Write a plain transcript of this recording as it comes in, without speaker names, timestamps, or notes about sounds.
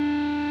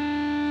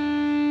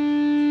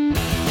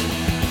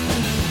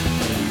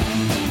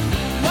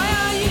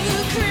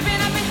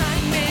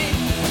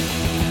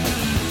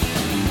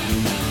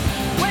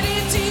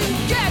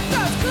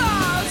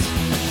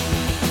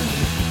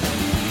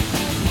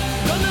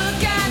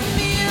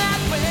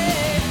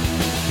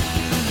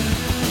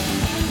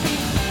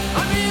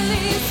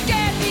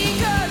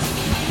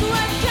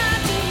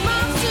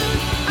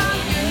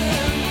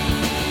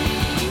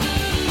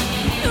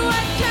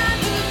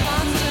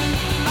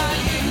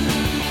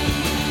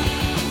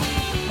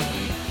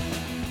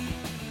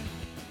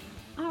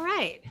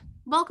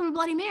Welcome to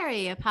Bloody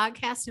Mary, a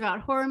podcast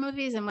about horror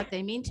movies and what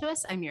they mean to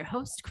us. I'm your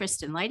host,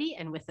 Kristen Leidy,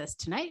 and with us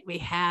tonight we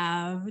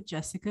have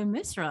Jessica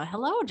Misra.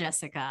 Hello,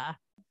 Jessica.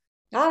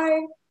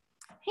 Hi.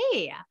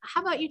 Hey,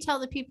 how about you tell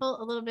the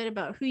people a little bit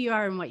about who you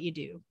are and what you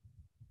do?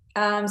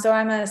 So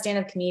I'm a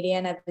stand-up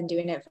comedian. I've been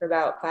doing it for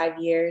about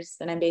 5 years,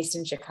 and I'm based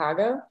in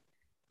Chicago.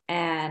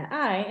 And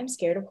I am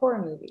scared of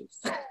horror movies.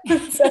 So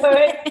it's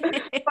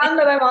fun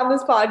that I'm on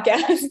this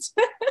podcast.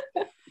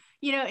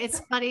 You know, it's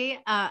funny.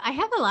 I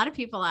have a lot of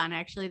people on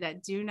actually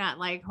that do not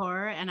like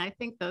horror. And I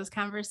think those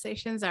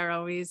conversations are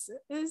always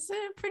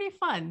pretty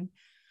fun.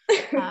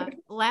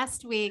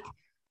 Last week,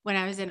 when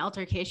I was in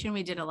Altercation,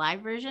 we did a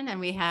live version and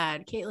we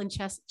had Caitlin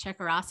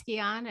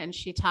Chekarowski on, and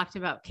she talked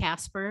about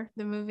Casper,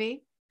 the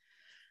movie,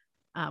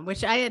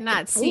 which I had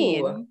not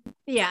seen. Ooh.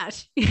 Yeah,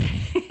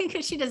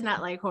 because she does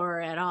not like horror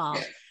at all.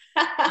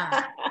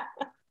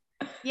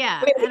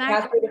 Yeah. Wait, and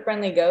Casper the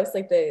Friendly Ghost,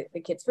 like the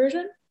kids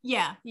version?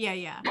 Yeah.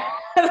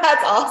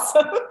 That's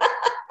awesome.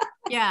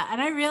 Yeah.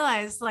 And I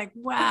realized, like,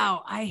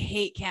 wow, I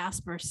hate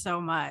Casper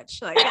so much.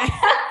 Like,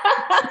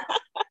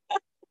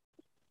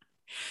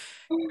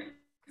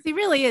 he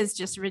really is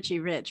just Richie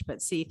Rich,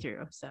 but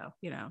see-through. So,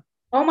 you know.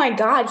 Oh my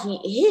God, he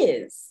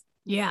is.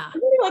 Yeah.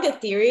 Isn't there like a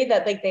theory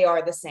that like they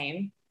are the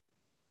same?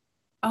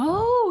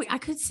 Oh, I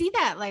could see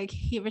that. Like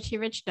Richie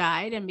Rich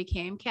died and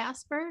became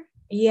Casper.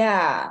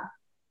 Yeah.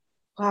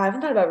 Wow, I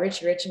haven't thought about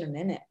Richie Rich in a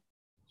minute.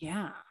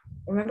 Yeah.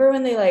 Remember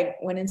when they like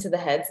went into the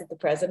heads of the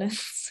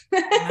presidents?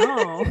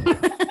 No.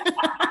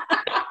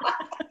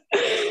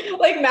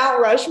 Like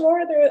Mount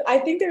Rushmore. I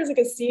think there's like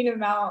a scene of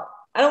Mount.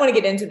 I don't want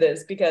to get into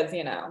this because,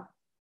 you know,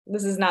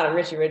 this is not a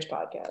Richie Rich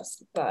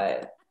podcast,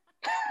 but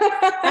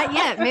not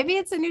yet. Maybe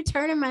it's a new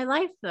turn in my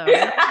life though.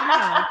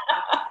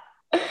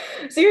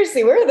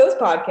 Seriously, where are those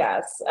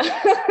podcasts?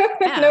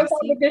 Yeah, no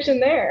competition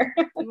there.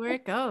 Where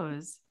it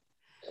goes.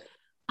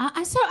 So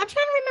I'm trying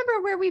to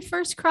remember where we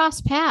first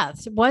crossed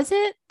paths. Was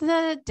it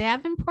the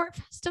Davenport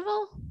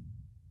Festival?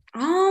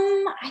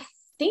 I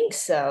think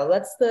so.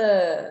 That's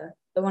the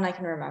one I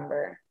can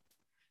remember.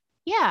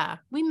 Yeah,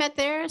 we met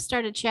there,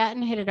 started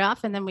chatting, hit it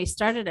off, and then we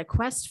started a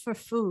quest for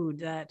food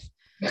that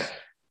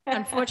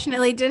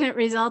unfortunately didn't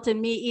result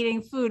in me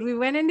eating food. We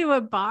went into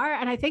a bar,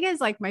 and I think it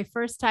was like my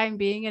first time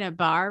being in a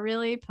bar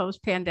really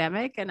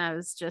post-pandemic, and I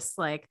was just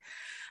like,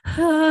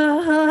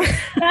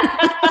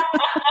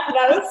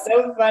 that was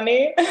so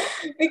funny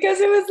because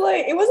it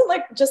wasn't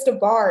like just a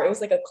bar, it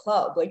was like a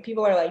club. Like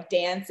people are like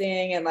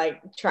dancing and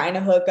like trying to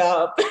hook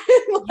up.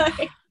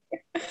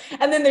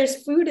 And then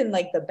there's food in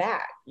like the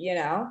back, you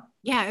know?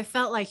 Yeah, it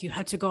felt like you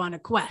had to go on a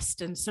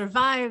quest and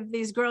survive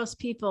these gross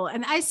people.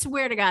 And I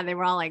swear to God, they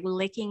were all like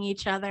licking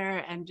each other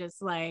and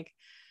just like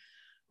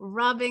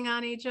rubbing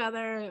on each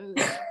other.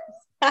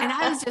 And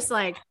I was just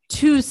like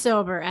too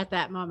sober at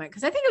that moment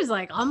because I think it was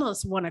like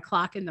almost 1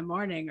 o'clock in the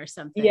morning or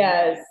something.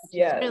 Yes.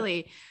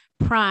 Really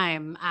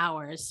prime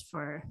hours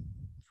for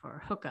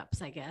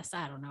hookups, I guess.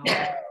 I don't know.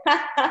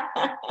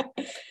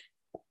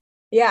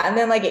 Yeah, and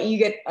then like you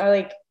get, or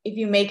like if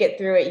you make it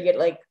through it, you get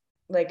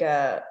like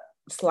a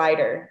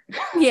slider.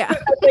 Yeah.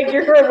 That's like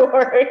your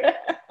reward.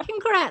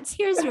 Congrats,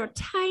 here's your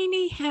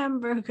tiny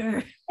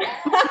hamburger.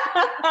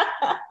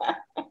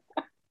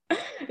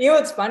 You know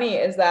what's funny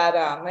is that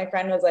my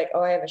friend was like,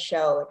 oh, I have a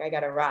show, like I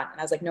gotta run. And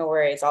I was like, no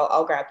worries,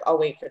 I'll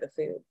wait for the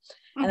food.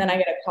 Mm-hmm. And then I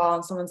get a call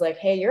and someone's like,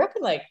 hey, you're up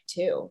in like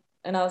 2.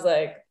 And I was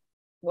like,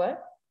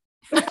 what?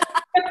 So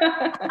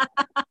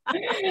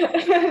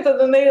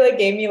then they like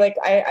gave me like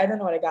I don't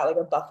know what I got, like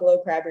a buffalo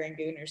crab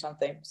rangoon or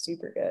something.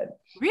 Super good.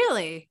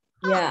 Really?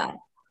 Yeah.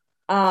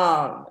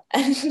 And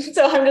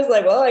so I'm just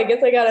like, well, I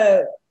guess I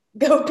gotta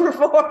go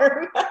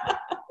perform.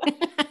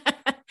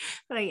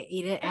 But I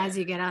eat it as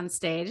you get on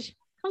stage.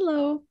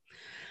 Hello.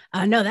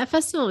 No, that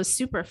festival was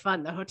super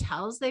fun. The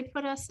hotels they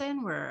put us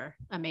in were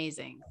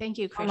amazing. Thank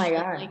you, Chris,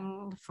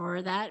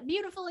 for that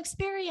beautiful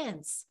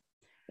experience.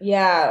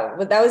 Yeah,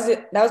 but that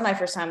was my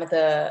first time with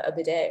a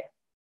bidet.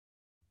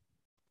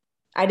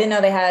 I didn't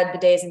know they had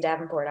bidets in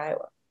Davenport,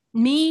 Iowa.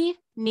 Me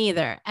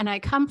neither. And I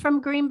come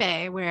from Green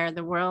Bay, where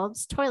the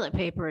world's toilet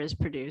paper is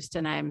produced.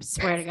 And I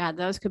swear to God,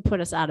 those could put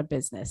us out of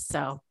business.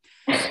 So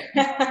we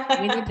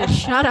need to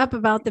shut up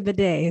about the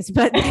bidets.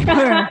 But they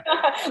were.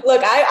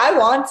 Look, I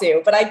want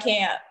to, but I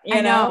can't.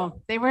 I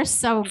know. They were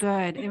so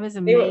good. It was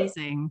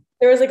amazing.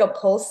 There was like a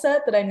pulse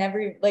set that I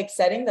never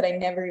setting that I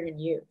never even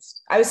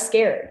used. I was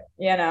scared,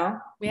 you know?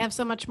 We have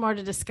so much more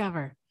to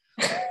discover.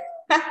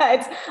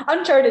 It's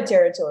uncharted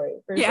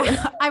territory. For sure.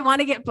 I want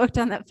to get booked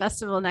on that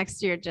festival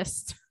next year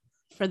just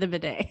for the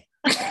bidet.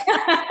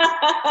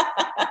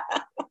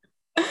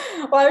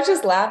 Well, I was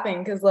just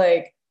laughing because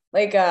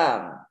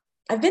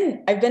I've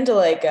been to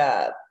like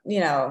you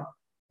know,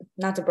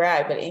 not to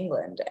brag, but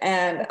England,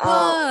 and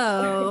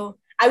whoa.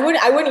 I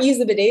wouldn't use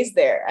the bidets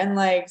there, and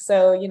like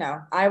so, you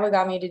know, Iowa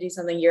got me to do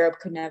something Europe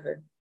could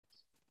never.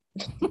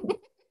 And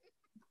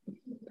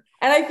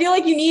I feel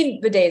like you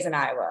need bidets in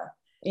Iowa.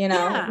 You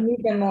know, you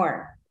need them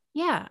more.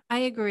 Yeah, I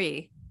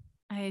agree.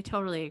 I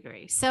totally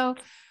agree. So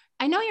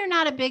I know you're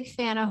not a big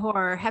fan of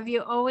horror. Have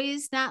you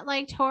always not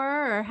liked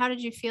horror, or how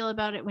did you feel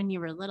about it when you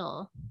were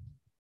little?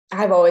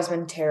 I've always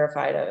been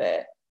terrified of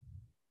it.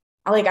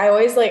 Like I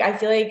always like I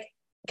feel like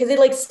because it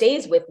like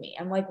stays with me.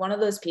 I'm like one of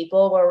those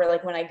people where we're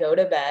like when I go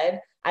to bed,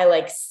 I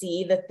like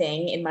see the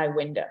thing in my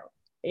window,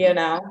 you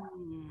know?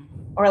 Mm.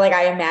 Or like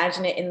I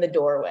imagine it in the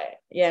doorway,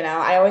 you know?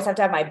 I always have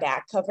to have my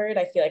back covered.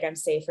 I feel like I'm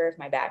safer if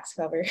my back's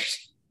covered.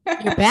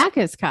 Your back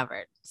is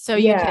covered. So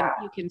Yeah.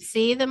 you can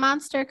see the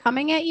monster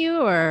coming at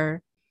you,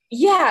 or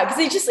Yeah, because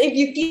it just if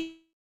you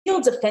feel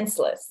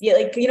defenseless. Yeah,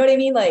 like you know what I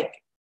mean? Like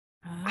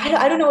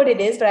I don't know what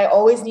it is, but I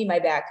always need my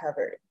back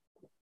covered.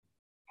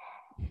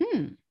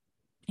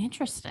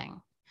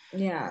 Interesting.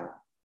 Yeah.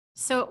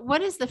 So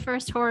what is the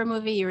first horror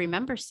movie you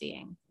remember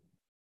seeing?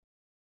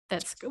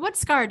 That's what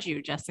scarred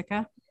you,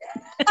 Jessica?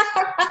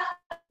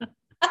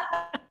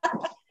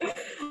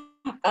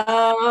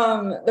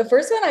 The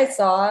first one I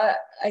saw,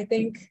 I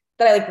think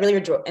that I like really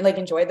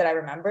enjoyed that I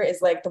remember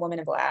is like The Woman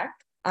in Black,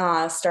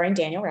 starring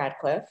Daniel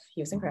Radcliffe.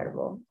 He was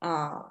incredible.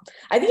 I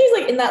think he's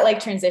like in that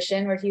like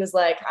transition where he was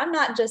like, I'm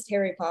not just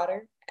Harry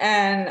Potter.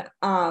 And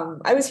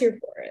I was here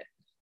for it.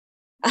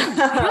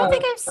 I don't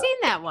think I've seen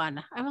that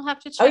one. I will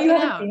have to Oh, check you it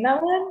haven't out. seen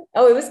that one?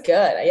 Oh, it was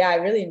good. Yeah, I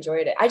really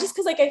enjoyed it. I just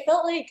because like I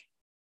felt like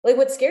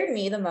what scared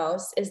me the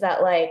most is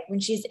that like when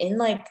she's in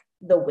like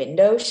the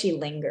window, she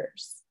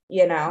lingers,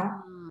 you know?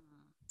 Mm.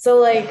 So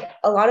like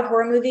a lot of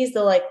horror movies,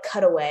 they'll like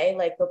cut away,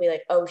 like they'll be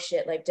like, oh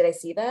shit, like did I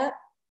see that?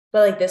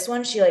 But like this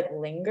one, she like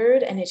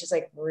lingered and it just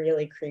like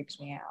really creeps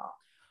me out.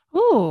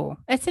 Oh,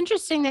 it's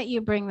interesting that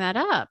you bring that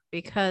up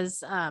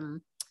because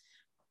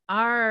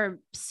our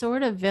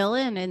sort of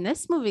villain in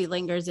this movie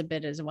lingers a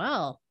bit as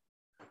well.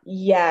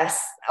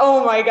 Yes.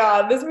 Oh my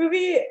God. This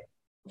movie,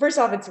 first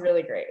off, it's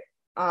really great.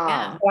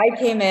 Yeah. I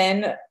came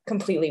in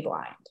completely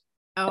blind.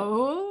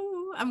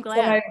 Oh, I'm So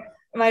glad.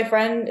 my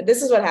friend,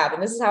 this is what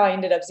happened. This is how I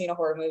ended up seeing a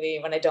horror movie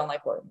when I don't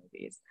like horror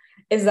movies.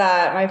 Is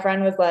that my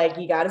friend was like,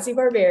 you got to see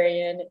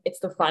Barbarian. It's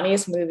the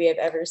funniest movie I've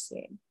ever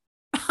seen.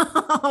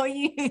 Oh,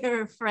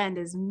 your friend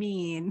is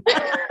mean.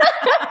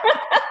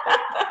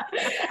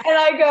 And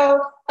I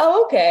go,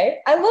 oh, okay.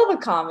 I love a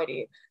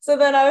comedy. So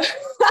then I was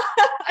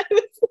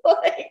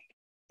like,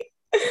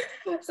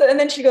 so, and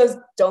then she goes,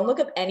 don't look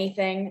up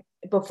anything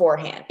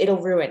beforehand. It'll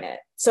ruin it.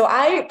 So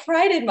I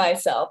prided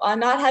myself on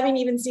not having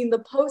even seen the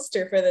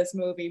poster for this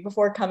movie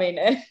before coming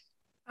in.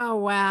 Oh,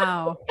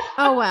 wow.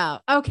 Oh, wow.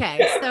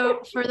 Okay.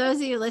 So, for those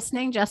of you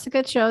listening,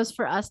 Jessica chose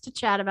for us to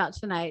chat about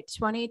tonight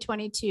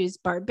 2022's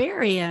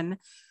Barbarian,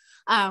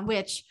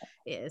 which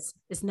is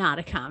not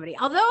a comedy.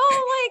 Although,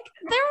 like,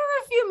 there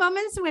were a few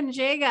moments when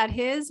Jay got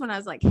his when I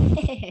was like,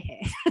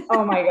 hey.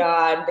 Oh my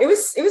God.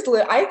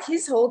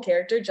 His whole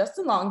character,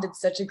 Justin Long did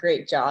such a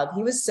great job.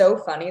 He was so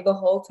funny the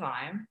whole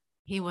time.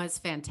 He was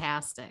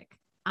fantastic.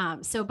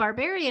 So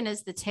Barbarian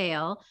is the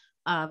tale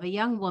of a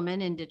young woman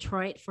in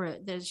Detroit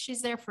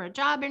she's there for a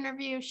job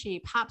interview. She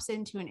pops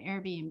into an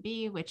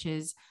Airbnb, which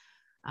is,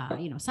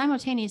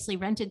 simultaneously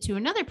rented to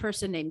another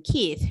person named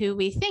Keith, who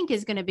we think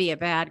is going to be a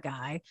bad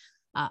guy.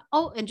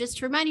 And just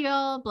to remind you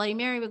all, Bloody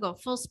Mary, we go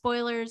full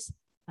spoilers.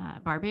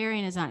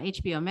 Barbarian is on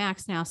HBO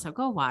Max now, so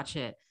go watch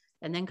it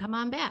and then come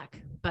on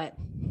back. But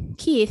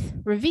Keith,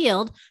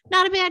 revealed,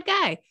 not a bad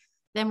guy.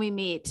 Then we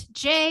meet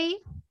Jay,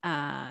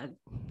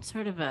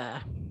 sort of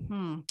a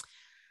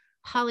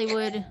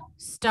Hollywood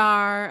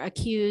star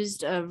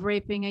accused of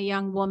raping a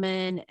young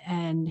woman,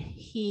 and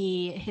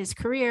his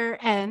career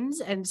ends,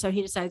 and so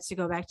he decides to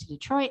go back to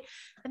Detroit,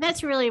 and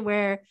that's really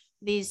where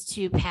these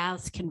two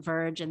paths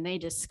converge, and they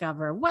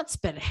discover what's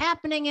been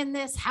happening in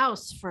this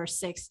house for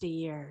 60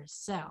 years.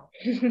 So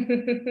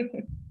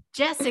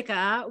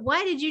Jessica,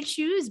 why did you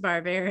choose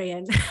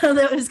Barbarian?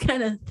 That was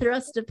kind of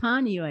thrust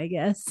upon you, I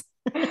guess.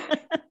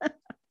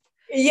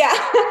 Yeah,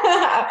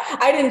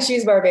 I didn't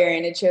choose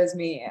Barbarian. It chose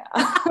me.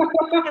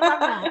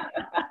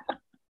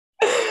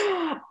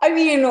 I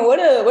mean, what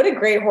a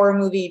great horror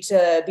movie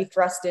to be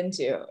thrust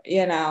into,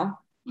 you know?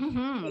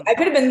 Mm-hmm. I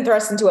could have been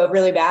thrust into a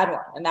really bad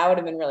one, and that would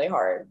have been really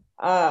hard.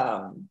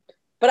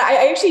 But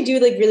I actually do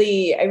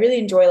I really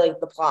enjoy like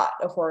the plot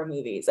of horror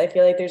movies. I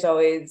feel like there's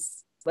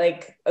always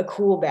like a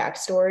cool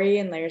backstory,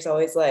 and there's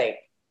always like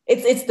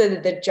it's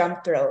the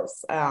jump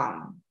thrills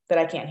that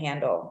I can't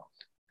handle.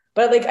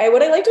 But like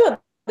what I liked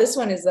about this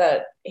one is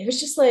that it was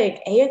just like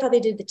I thought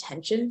they did the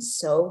tension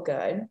so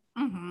good,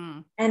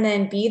 and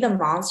then B, the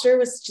monster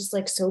was just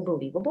like so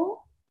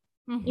believable,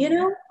 you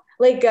know,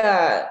 like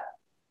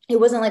it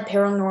wasn't like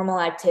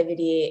Paranormal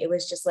Activity. It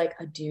was just like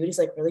a dude is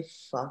like really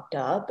fucked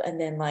up and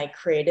then like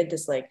created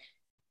this like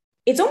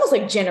it's almost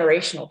like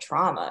generational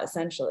trauma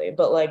essentially,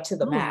 but like to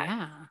the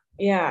max.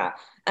 Yeah.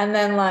 And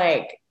then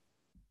like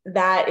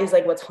that is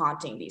like what's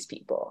haunting these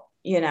people,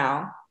 you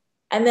know?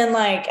 And then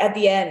like at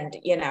the end,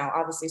 you know,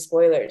 obviously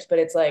spoilers, but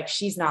it's like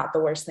she's not the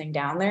worst thing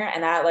down there.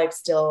 And that like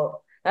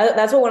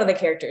that's what one of the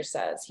characters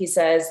says. He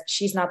says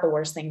she's not the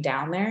worst thing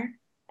down there.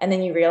 And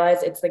then you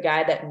realize it's the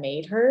guy that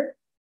made her.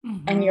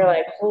 And you're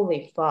like,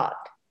 holy fuck.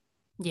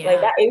 Yeah.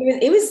 Like that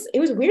it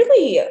was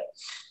weirdly,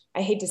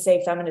 I hate to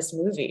say feminist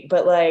movie,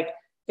 but like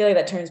feel like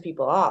that turns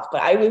people off.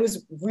 But it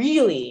was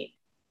really,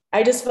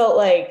 I just felt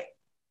like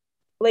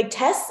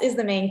Tess is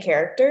the main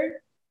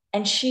character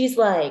and she's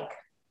like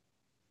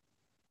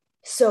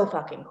so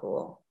fucking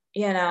cool,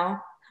 you know?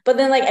 But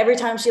then like every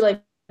time she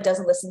like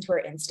doesn't listen to her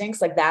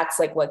instincts, like that's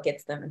like what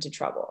gets them into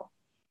trouble,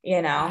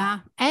 you know? Yeah.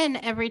 And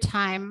every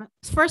time,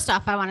 first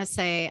off, I want to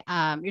say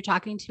you're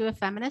talking to a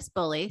feminist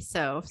bully.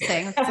 So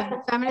saying it's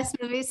a feminist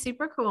movie is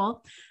super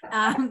cool.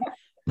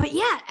 But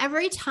yeah,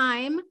 every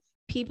time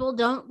people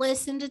don't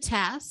listen to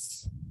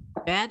Tess,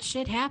 bad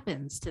shit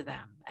happens to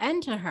them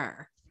and to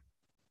her.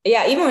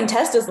 Yeah, even when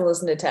Tess doesn't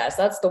listen to Tess,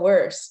 that's the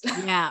worst.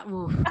 Yeah,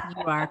 ooh,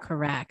 you are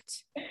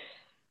correct.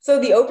 So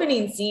the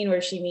opening scene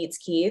where she meets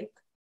Keith.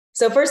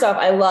 So first off,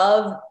 I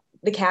love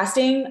the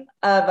casting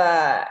of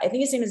I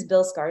think his name is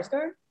Bill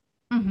Skarsgård.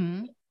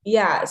 Mm-hmm.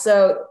 Yeah,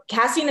 so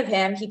casting of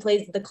him, he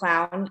plays the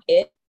clown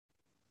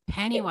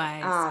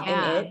Pennywise.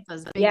 in It.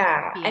 Those big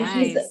Yeah, and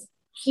eyes.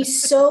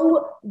 he's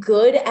so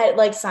good at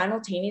like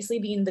simultaneously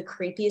being the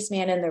creepiest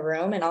man in the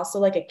room and also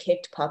like a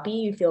kicked puppy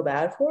you feel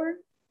bad for,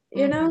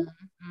 you know?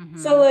 Mm-hmm.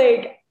 So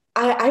like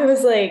I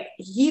was like,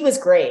 he was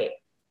great.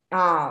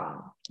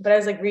 But I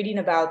was like reading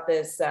about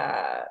this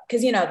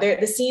because you know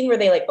the scene where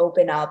they like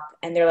open up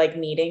and they're like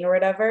meeting or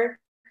whatever.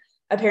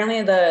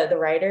 Apparently the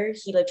writer,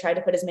 he like tried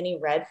to put as many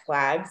red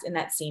flags in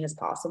that scene as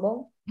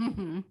possible.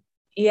 Mm-hmm.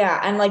 Yeah,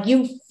 and like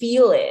you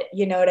feel it,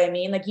 you know what I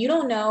mean? Like you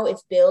don't know if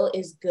Bill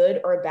is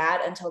good or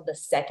bad until the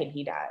second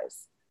he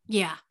dies.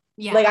 Yeah.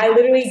 Yeah. Like I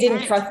literally didn't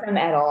 100%. trust him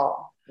at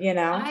all, you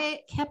know?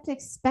 I kept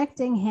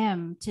expecting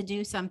him to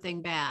do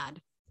something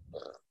bad.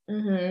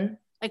 Mm-hmm.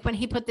 Like when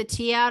he put the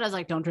tea out, I was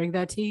like, don't drink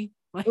that tea.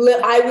 Like,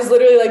 I was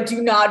literally like,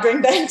 do not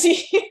drink that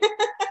tea.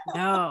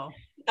 no.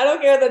 I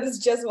don't care that it's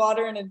just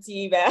water in a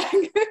tea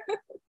bag.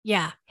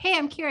 Yeah. Hey,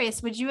 I'm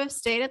curious. Would you have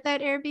stayed at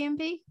that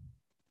Airbnb?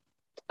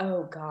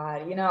 Oh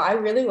God, you know, I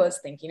really was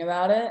thinking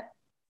about it.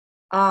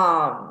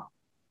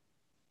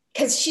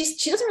 Because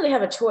she doesn't really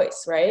have a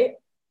choice, right?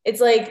 It's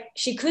like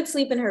she could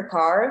sleep in her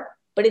car,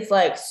 but it's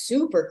like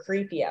super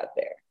creepy out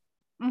there.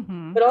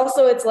 Mm-hmm. But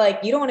also it's like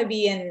you don't want to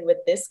be in with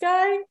this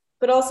guy.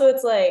 But also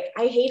it's like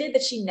I hated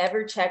that she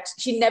never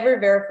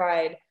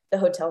verified the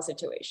hotel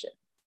situation,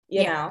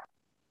 you know?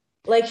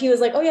 Like he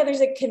was like, oh yeah,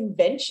 there's a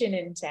convention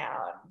in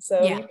town.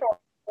 So you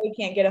probably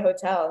can't get a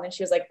hotel. And then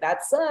she was like,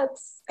 that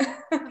sucks.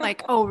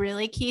 Like, oh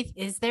really, Keith?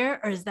 Is there,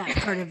 or is that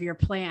part of your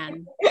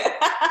plan?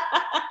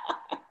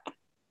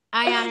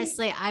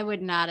 I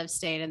would not have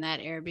stayed in that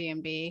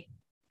Airbnb.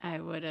 I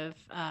would have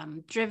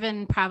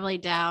driven probably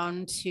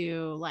down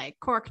to like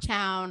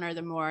Corktown or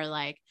the more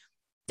like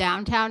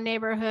downtown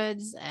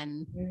neighborhoods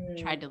and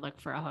tried to look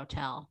for a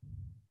hotel.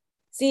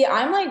 See,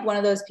 I'm like one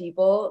of those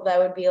people that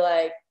would be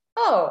like,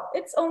 oh,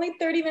 it's only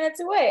 30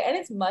 minutes away and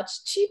it's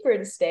much cheaper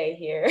to stay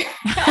here.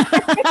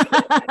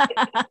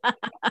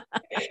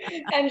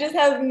 And just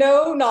have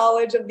no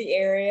knowledge of the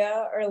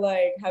area or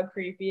like how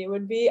creepy it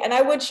would be. And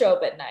I would show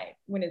up at night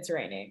when it's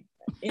raining,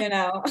 you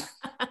know,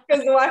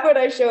 because why would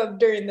I show up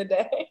during the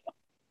day?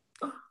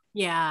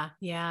 Yeah.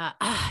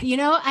 You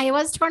know, I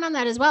was torn on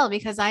that as well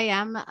because I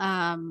am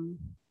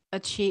a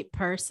cheap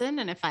person.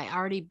 And if I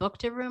already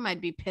booked a room,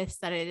 I'd be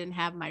pissed that I didn't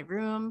have my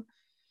room.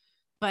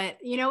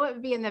 But you know what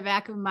would be in the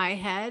back of my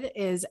head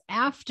is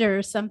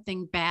after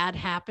something bad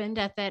happened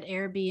at that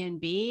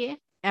Airbnb,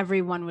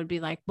 everyone would be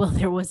like, well,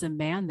 there was a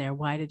man there.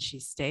 Why did she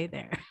stay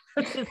there?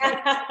 Like,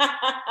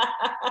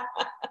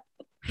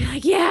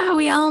 yeah,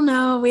 we all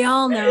know.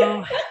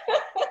 Yeah,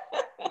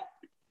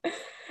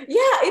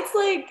 it's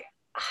like,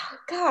 oh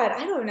God,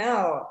 I don't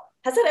know.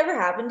 Has that ever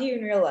happened to you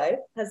in real life?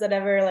 Has that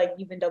ever like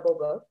you've been double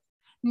booked?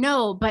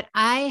 No, but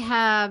I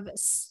have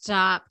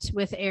stopped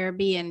with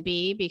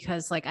Airbnb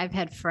because like I've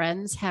had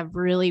friends have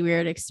really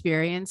weird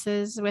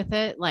experiences with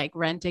it, like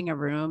renting a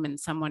room and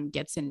someone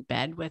gets in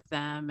bed with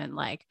them and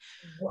like,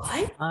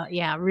 what?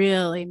 Yeah,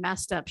 really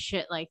messed up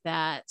shit like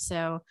that.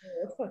 So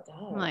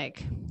I'm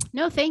like,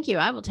 no, thank you.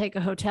 I will take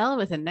a hotel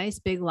with a nice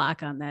big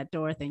lock on that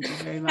door. Thank you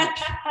very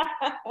much.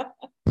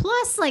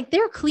 Plus, like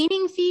their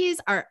cleaning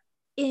fees are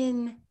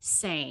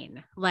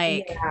insane.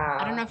 Like,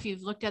 I don't know if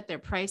you've looked at their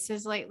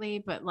prices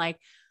lately, but like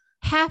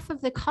half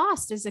of the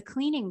cost is a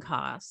cleaning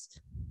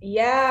cost.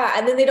 Yeah.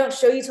 And then they don't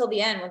show you till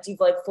the end once you've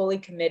like fully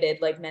committed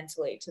like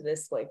mentally to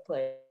this like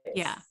place.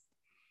 Yeah.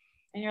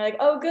 And you're like,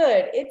 oh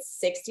good, it's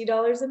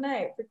 $60 a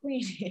night for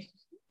cleaning.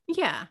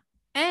 Yeah.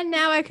 And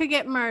now I could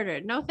get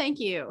murdered. No, thank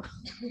you.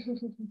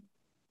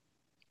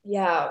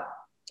 Yeah.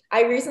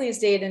 I recently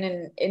stayed in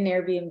an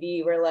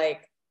Airbnb where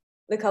like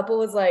the couple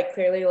was like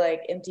clearly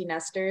like empty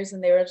nesters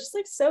and they were just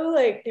like so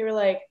like they were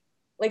like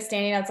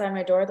standing outside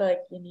my door. They're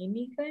like, you need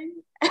anything?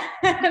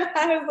 And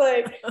I was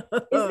like,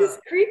 is this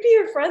creepy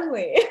or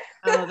friendly?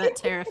 Oh, that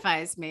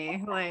terrifies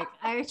me. Like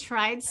I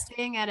tried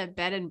staying at a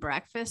bed and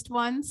breakfast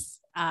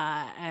once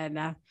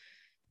and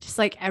just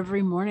like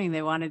every morning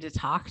they wanted to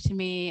talk to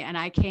me and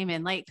I came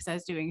in late because I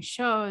was doing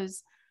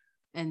shows.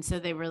 And so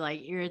they were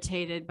like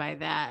irritated by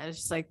that. It's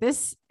just like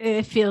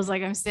it feels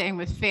like I'm staying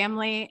with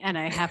family and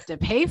I have to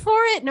pay for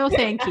it. No,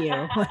 thank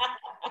you.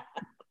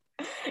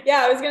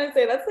 Yeah, I was going to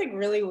say that's like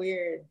really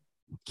weird.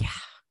 Yeah.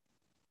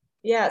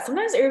 Yeah,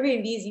 sometimes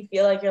Airbnbs, you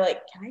feel like you're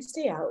like, can I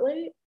stay out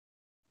late?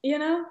 You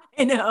know?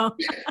 I know.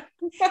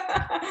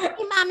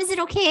 Hey, mom, is it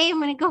okay? I'm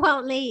going to go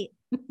out late.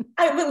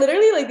 But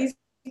literally, like these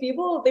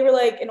people, they were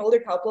like an older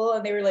couple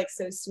and they were like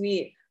so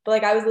sweet. But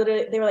like I was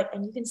literally, they were like,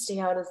 and you can stay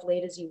out as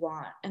late as you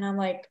want. And I'm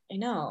like, I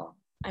know,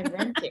 I'm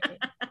renting.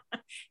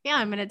 Yeah,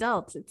 I'm an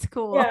adult. It's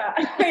cool. Yeah,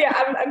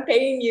 yeah, I'm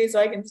paying you so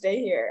I can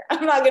stay here.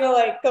 I'm not gonna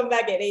like come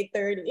back at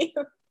 8:30.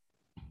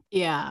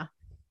 Yeah.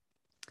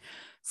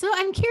 So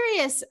I'm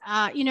curious,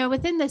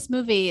 within this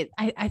movie,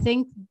 I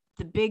think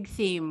the big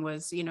theme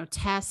was,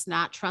 Tess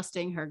not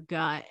trusting her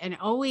gut and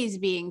always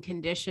being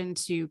conditioned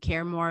to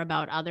care more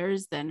about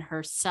others than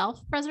her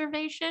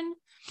self-preservation.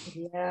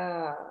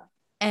 Yeah,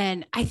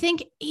 And I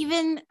think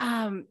even,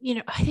 I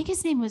think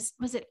his name was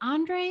it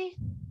Andre,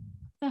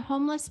 the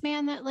homeless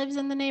man that lives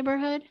in the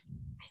neighborhood?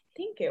 I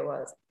think it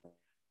was.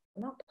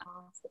 I'm not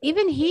positive.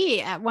 Even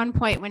he, at one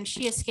point, when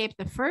she escaped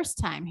the first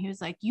time, he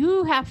was like,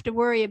 "You have to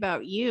worry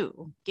about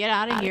you. Get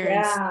out of here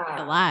and stay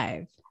Yeah,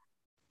 alive."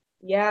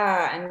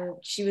 yeah, and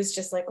she was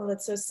just like, oh,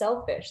 that's so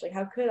selfish. Like,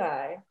 how could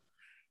I?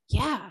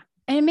 Yeah.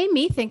 And it made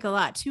me think a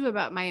lot too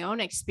about my own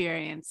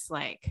experience.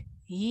 Like,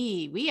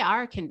 we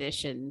are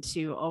conditioned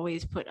to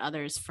always put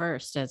others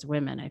first as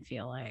women, I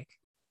feel like.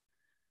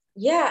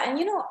 Yeah, and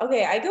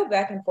okay, I go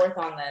back and forth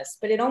on this,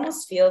 but it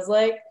almost feels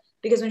like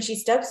because when she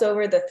steps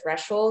over the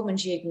threshold, when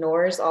she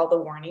ignores all the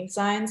warning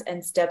signs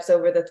and steps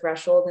over the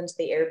threshold into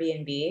the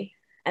Airbnb,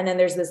 and then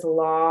there's this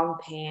long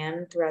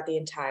pan throughout the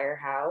entire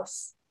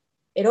house,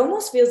 it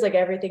almost feels like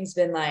everything's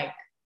been like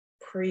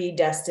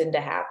predestined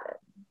to happen.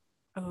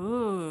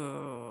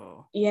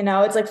 Oh,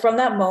 It's like from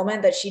that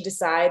moment that she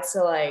decides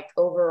to like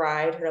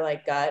override her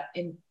like gut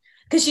and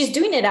because she's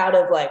doing it out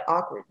of like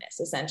awkwardness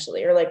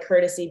essentially or like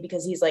courtesy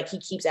because he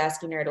keeps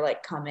asking her to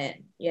like come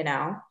in.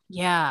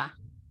 yeah.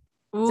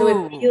 So it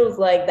Ooh, feels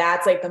like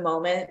that's like the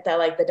moment that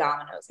like the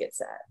dominoes get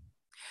set.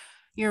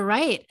 you're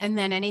right. And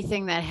then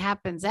anything that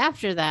happens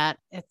after that,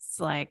 it's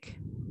like,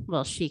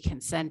 well, she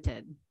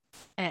consented.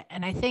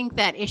 And I think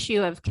that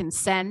issue of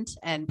consent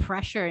and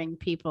pressuring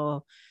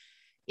people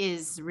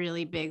is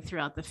really big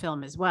throughout the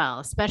film as well,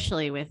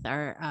 especially with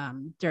our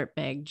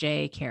dirtbag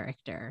Jay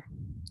character.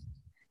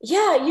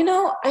 Yeah,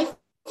 I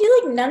feel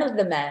like none of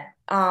the men,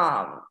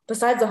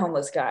 besides the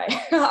homeless guy,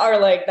 are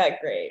like that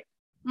great.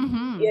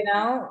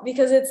 Mm-hmm.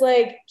 Because it's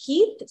like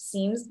Keith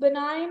seems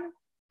benign,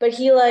 but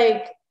he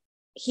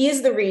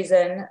is the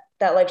reason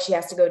that like she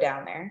has to go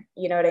down there.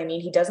 You know what I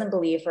mean? He doesn't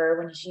believe her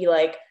when she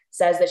like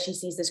says that she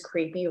sees this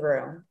creepy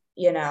room.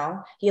 He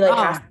like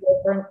has Oh, to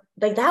go for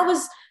like that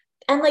was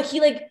and like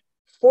he like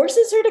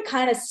forces her to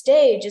kind of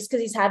stay just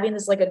because he's having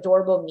this like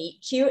adorable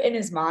meet cute in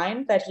his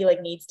mind that he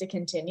like needs to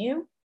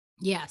continue,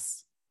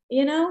 yes.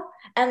 you know?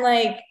 And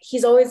like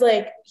he's always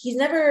like he's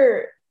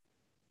never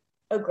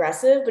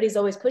aggressive, but he's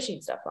always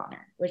pushing stuff on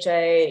her, which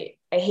I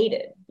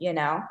hated.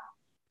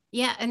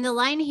 Yeah. And the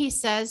line he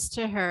says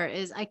to her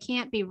is, "I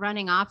can't be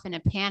running off in a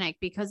panic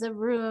because a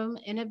room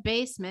in a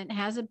basement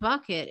has a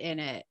bucket in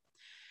it."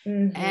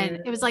 And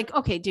it Mm-hmm. was like,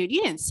 okay, dude,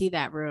 you didn't see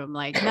that room.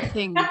 Like,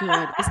 nothing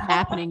good is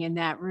happening in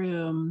that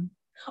room.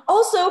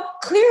 Also,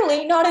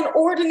 clearly not an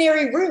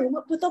ordinary room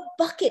with a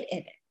bucket in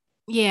it.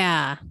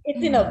 Yeah.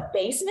 It's in a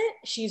basement.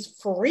 She's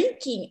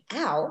freaking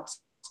out.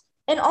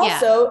 And Yeah.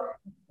 also,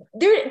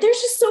 there's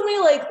just so many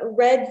like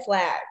red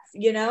flags.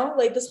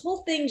 Like this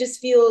whole thing just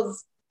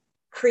feels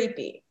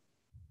creepy.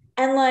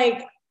 And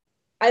like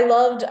I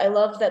loved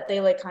that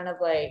they like kind of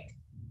like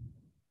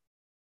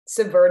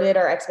subverted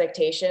our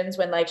expectations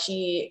when like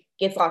she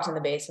gets locked in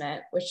the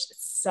basement, which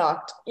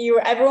sucked.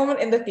 Everyone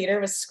in the theater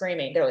was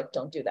screaming. They're like,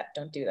 "Don't do that!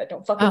 Don't do that!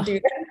 Don't fucking Oh, do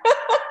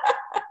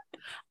that!"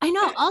 I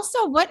know.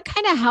 Also, what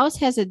kind of house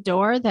has a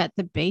door that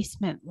the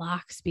basement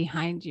locks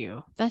behind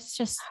you? That's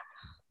just I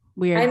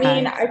weird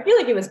mean, vibes. I feel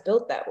like it was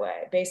built that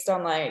way based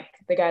on like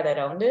the guy that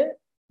owned it.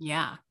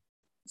 Yeah.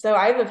 So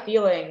I have a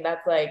feeling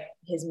that's like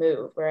his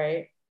move,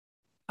 right?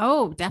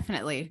 Oh,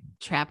 definitely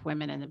trap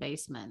women in the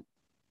basement.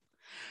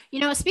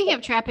 Speaking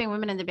of trapping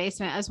women in the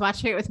basement, I was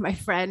watching it with my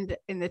friend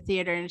in the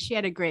theater and she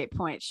had a great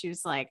point. She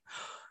was like,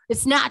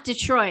 "It's not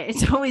Detroit.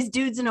 It's always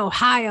dudes in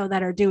Ohio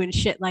that are doing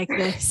shit like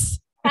this."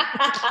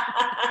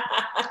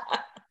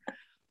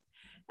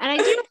 And I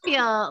do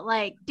feel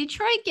like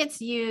Detroit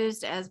gets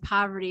used as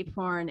poverty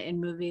porn in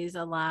movies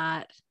a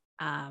lot.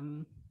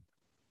 Um,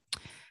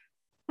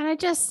 and I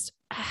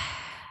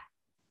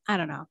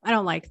don't know. I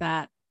don't like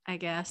that, I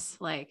guess.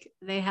 Like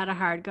they had a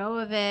hard go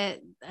of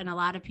it. And a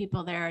lot of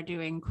people there are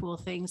doing cool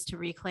things to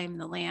reclaim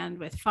the land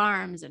with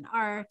farms and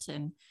art.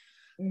 And,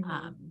 Mhm.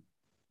 um,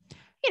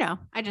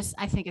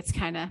 I think it's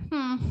kind of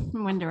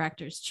when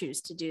directors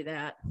choose to do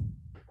that.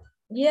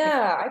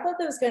 Yeah, I thought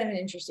that was kind of an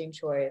interesting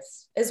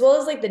choice, as well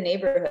as like the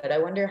neighborhood. I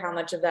wonder how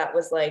much of that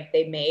was like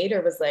they made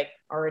or was like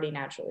already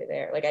naturally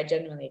there. Like I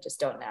genuinely just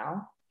don't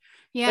know.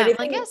 But Yeah, I well, I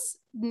think, guess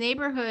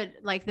neighborhood,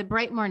 like the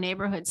Brightmoor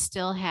neighborhood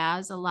still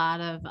has a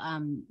lot of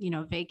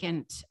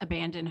vacant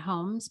abandoned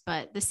homes,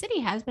 but the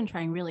city has been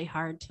trying really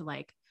hard to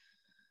like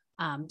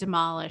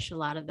demolish a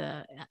lot of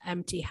the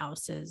empty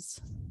houses.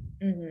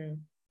 mhm.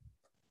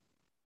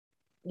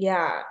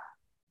 Yeah.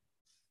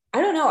 I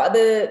don't know.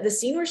 The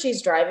scene where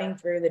she's driving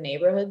through the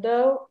neighborhood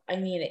though, I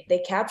mean, they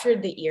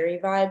captured the eerie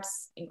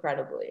vibes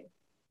incredibly.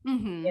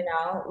 Mm-hmm. You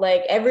know,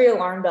 like every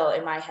alarm bell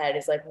in my head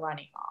is like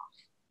running off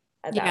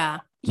at that Yeah.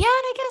 point. Yeah. And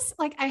I guess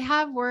like I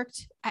have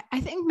worked,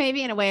 I think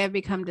maybe in a way I've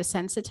become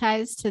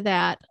desensitized to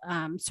that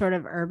sort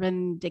of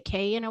urban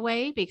decay in a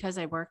way because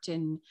I worked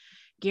in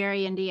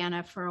Gary,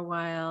 Indiana for a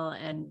while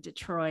and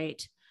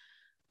Detroit.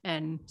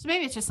 And so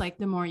maybe it's just like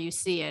the more you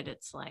see it,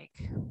 it's like,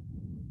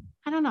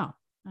 I don't know.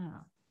 I don't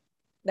know.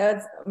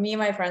 That's me and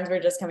my friends were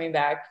just coming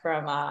back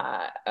from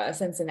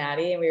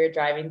Cincinnati and we were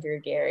driving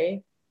through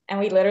Gary and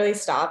we literally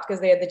stopped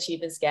because they had the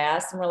cheapest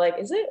gas and we're like,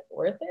 is it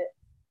worth it?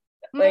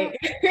 Mm. Like,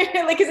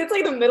 like, cause it's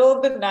like the middle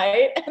of the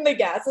night and the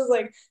gas is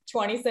like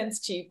 20 cents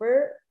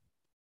cheaper.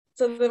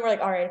 So then we're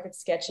like, all right, if it's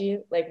sketchy,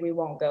 like we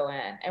won't go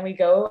in. And we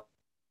go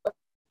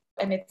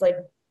and it's like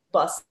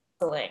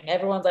bustling.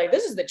 Everyone's like,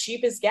 this is the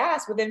cheapest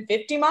gas within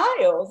 50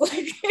 miles.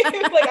 We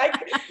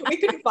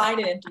couldn't find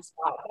an empty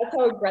spot. That's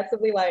how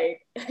aggressively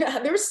like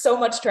there was so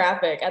much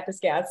traffic at this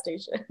gas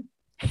station.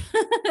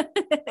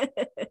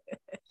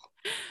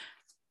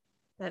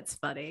 That's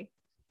funny.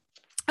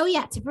 Oh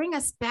yeah, to bring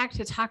us back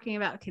to talking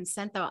about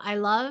consent though, I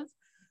love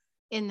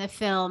in the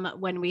film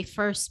when we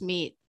first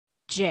meet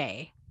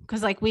Jay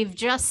because like we've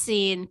just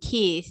seen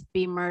Keith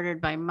be murdered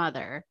by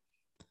Mother.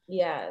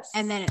 Yes.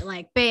 And then it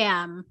like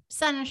bam,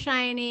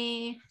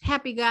 sunshiny,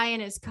 happy guy in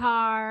his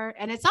car.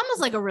 And it's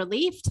almost like a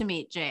relief to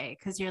meet Jay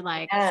because you're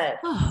like, yes.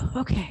 oh,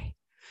 okay.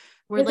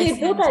 We're They listening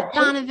built to that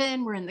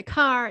Donovan. We're in the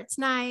car. It's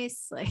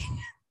nice.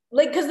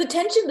 like because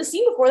the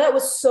scene before that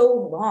was so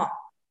long.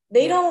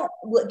 They don't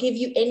give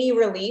you any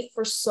relief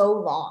for so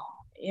long,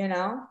 you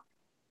know?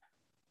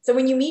 So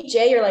when you meet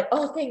Jay, you're like,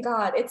 oh, thank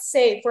God, it's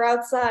safe. We're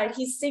outside.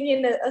 He's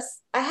singing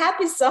a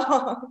happy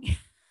song.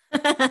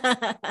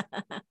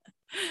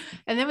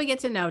 And then we get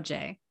to know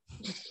Jay.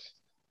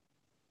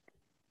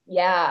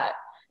 Yeah.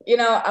 You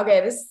know,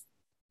 okay,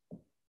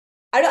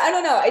 I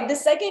don't know. The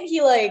second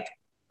he like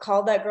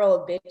called that girl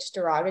a bitch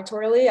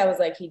derogatorily, I was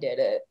like, he did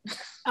it.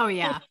 Oh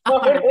yeah.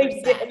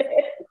 Totally did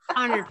it.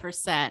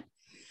 100%.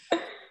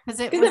 Because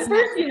at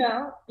first, you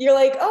know, you're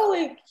like, oh,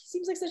 like he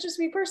seems like such a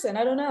sweet person.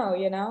 I don't know,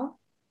 you know?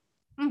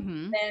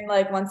 Mm-hmm. And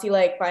like once he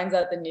like finds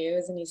out the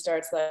news and he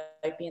starts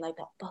like being like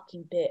that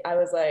fucking bit, I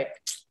was like,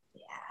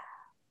 yeah,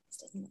 this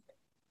doesn't look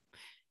good.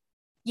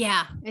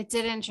 Yeah, it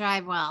didn't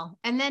drive well.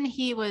 And then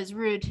he was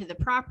rude to the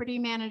property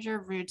manager,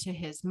 rude to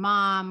his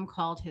mom,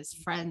 called his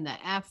friend the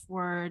F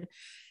word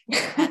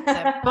at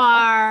the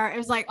bar. It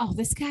was like, oh,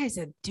 this guy's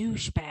a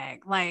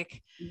douchebag.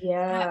 Like,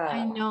 yeah,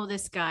 I know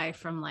this guy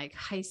from like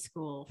high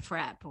school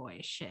frat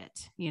boy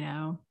shit, you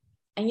know?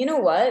 And you know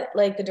what?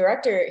 Like the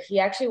director, he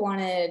actually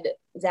wanted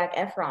Zac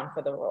Efron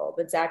for the role,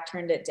 but Zac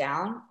turned it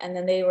down. And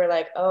then they were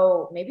like,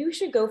 oh, maybe we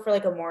should go for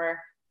like a more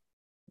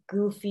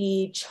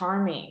goofy,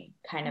 charming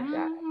kind of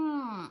guy.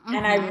 Mm-hmm.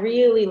 And I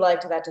really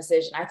liked that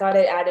decision. I thought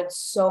it added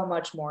so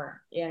much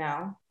more, you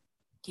know?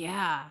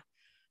 Yeah.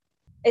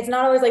 It's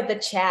not always like the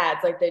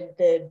Chads, like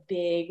the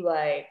big,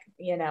 like,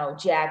 you know,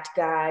 jacked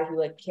guy who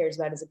like cares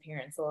about his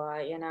appearance a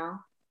lot, you know?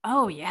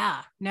 Oh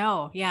yeah.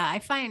 No, yeah. I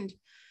find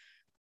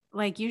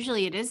like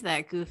usually it is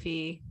that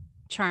goofy,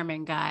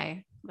 charming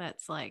guy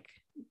that's like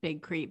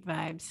big creep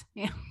vibes.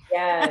 Yeah.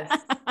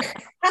 Yes.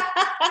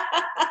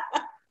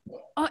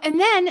 Oh, and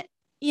then,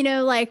 you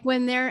know, like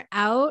when they're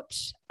out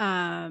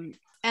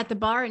at the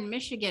bar in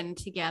Michigan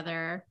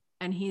together,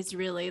 and he's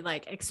really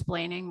like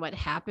explaining what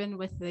happened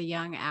with the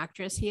young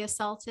actress he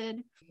assaulted.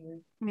 Mm-hmm.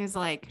 And he's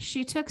like,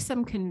 she took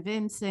some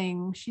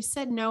convincing. She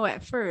said no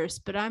at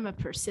first, but I'm a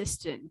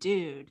persistent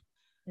dude.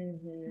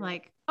 Mm-hmm.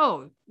 Like,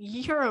 oh,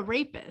 you're a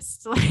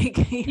rapist,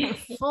 like you're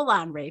full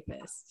on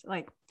rapist.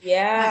 Like,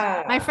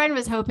 yeah. My friend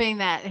was hoping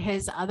that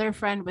his other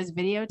friend was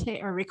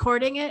videotape or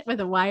recording it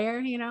with a wire,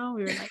 you know,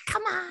 we were like,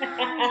 come on.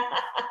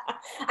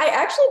 I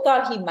actually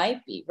thought he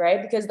might be,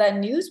 right? Because that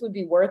news would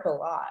be worth a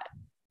lot.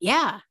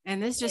 Yeah.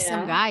 And this is just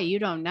some guy you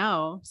don't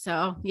know.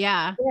 So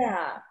yeah.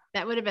 Yeah.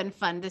 That would have been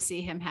fun to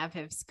see him have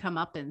his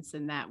comeuppance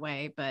in that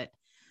way, but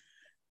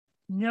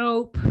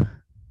nope.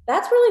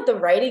 That's where like the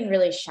writing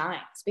really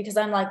shines because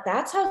I'm like,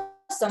 that's how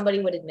somebody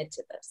would admit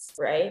to this,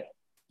 right?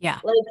 Yeah.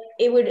 Like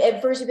it would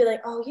at first be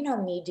like, oh, you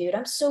know me, dude,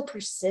 I'm so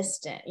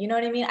persistent. You know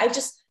what I mean?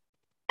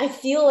 I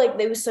feel like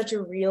there was such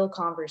a real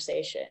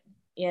conversation,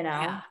 you know?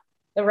 Yeah.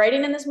 The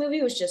writing in this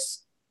movie was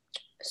just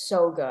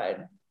so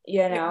good,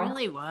 you know? It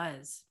really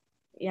was.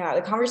 Yeah,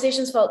 the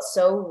conversations felt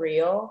so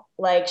real.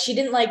 Like she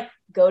didn't like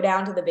go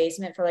down to the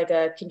basement for like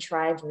a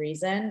contrived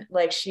reason.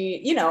 Like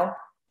she, you know,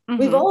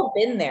 we've all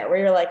been there where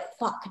you're like,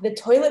 fuck, the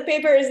toilet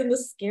paper is in the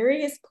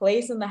scariest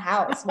place in the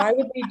house. Why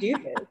would we do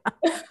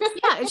this?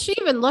 Yeah. And she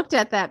even looked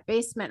at that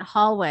basement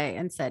hallway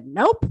and said,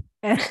 nope.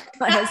 And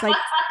I was like,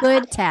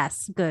 good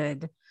Tess,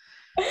 good.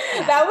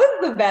 Yeah. That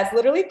was the best.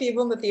 Literally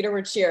people in the theater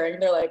were cheering.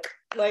 They're like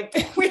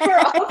we were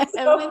all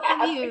so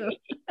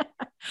happy.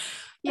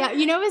 Yeah.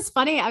 You know, it's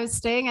funny. I was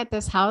staying at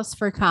this house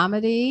for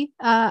comedy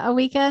a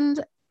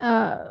weekend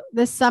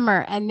this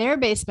summer and their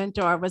basement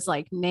door was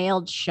like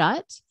nailed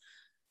shut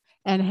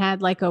and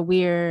had like a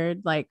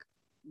weird like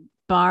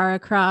bar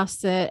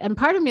across it. And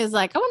part of me is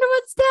like, I wonder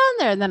what's down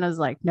there. And then I was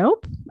like,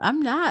 nope, I'm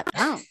not.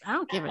 I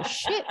don't give a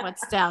shit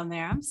what's down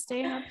there. I'm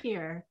staying up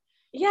here.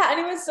 Yeah, and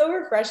it was so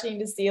refreshing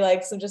to see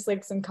like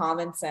some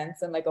common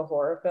sense in like a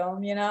horror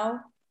film, you know?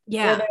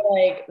 Where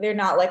Yeah. they're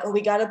not like, oh,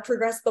 we gotta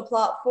progress the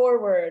plot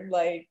forward.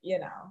 Like,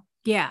 Yeah.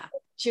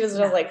 she was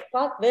Yeah. just like,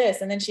 fuck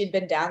this. And then she'd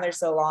been down there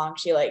so long,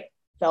 she like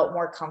felt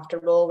more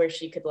comfortable where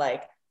she could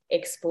like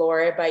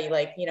explore it by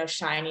like,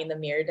 shining the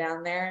mirror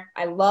down there.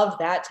 I love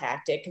that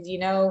tactic because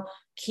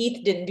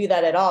Keith didn't do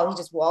that at all. He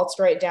just waltzed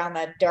right down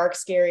that dark,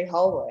 scary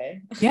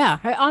hallway. Yeah.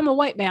 I'm a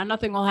white man.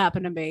 Nothing will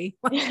happen to me.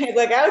 He's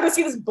like, I gotta go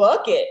see this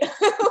bucket.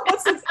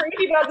 What's so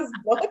crazy about this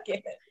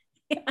bucket?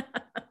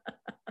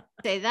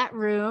 Say that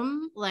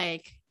room,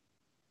 like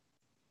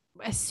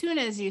as soon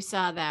as you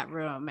saw that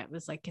room, it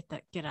was like,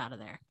 get out of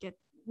there.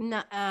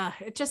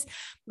 It just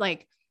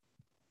like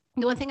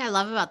the one thing I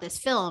love about this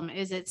film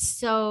is it's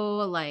so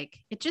like,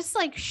 it just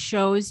like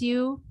shows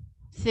you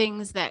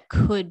things that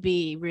could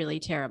be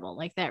really terrible,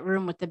 like that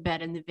room with the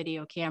bed and the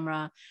video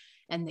camera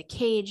and the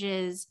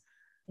cages.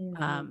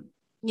 And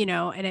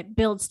it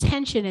builds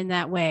tension in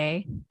that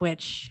way,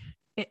 which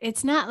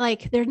it's not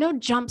like there's no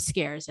jump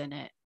scares in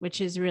it,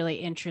 which is really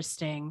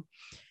interesting.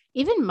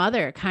 Even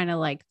Mother kind of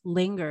like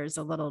lingers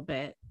a little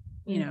bit,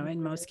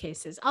 in most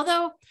cases.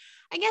 Although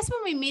I guess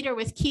when we meet her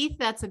with Keith,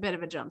 that's a bit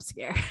of a jump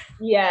scare.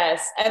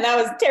 Yes. And that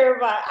was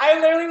terrifying. I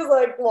literally was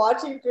like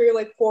watching through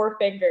like 4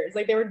 fingers,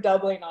 like they were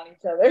doubling on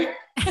each other.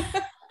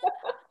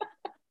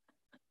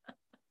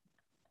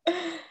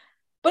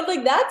 But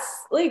like that's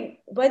like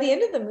by the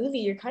end of the movie,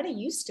 you're kind of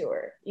used to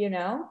her,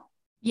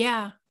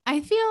 Yeah. I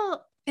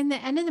feel in the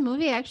end of the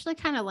movie, I actually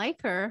kind of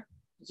like her.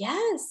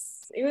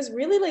 Yes. It was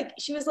really like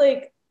she was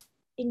like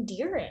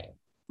endearing.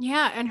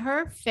 Yeah. And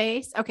her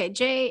face. Okay.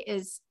 Jay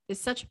is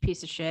such a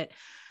piece of shit.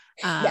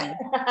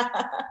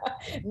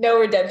 No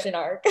redemption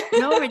arc.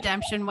 No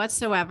redemption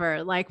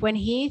whatsoever. Like when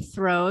he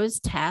throws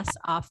Tess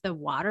off the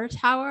water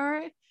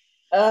tower,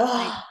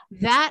 like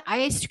that,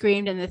 I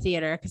screamed in the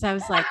theater because I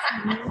was like,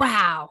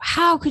 wow,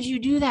 how could you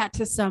do that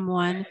to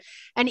someone?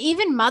 And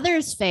even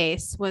Mother's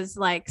face was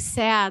like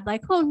sad,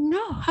 like, oh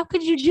no, how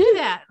could you do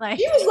that? Like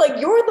he was like,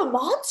 you're the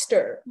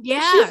monster.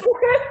 Yeah.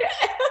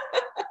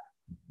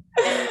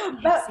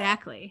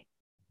 Exactly.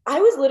 I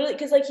was literally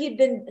because like he'd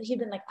been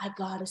like, I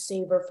gotta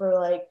save her for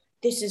like,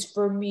 this is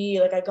for me,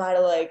 like I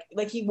gotta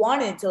like he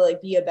wanted to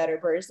like be a better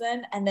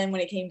person, and then when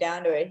it came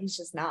down to it, he's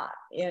just not,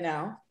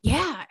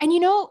 Yeah. And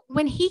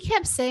when he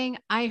kept saying,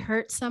 I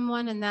hurt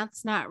someone and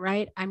that's not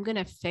right, I'm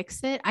gonna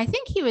fix it, I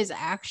think he was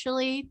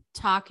actually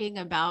talking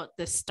about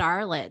the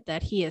starlet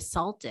that he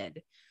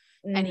assaulted.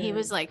 And he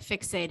was like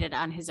fixated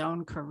on his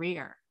own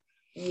career.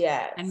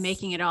 Yes. And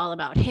making it all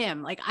about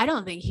him. Like, I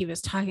don't think he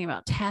was talking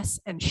about Tess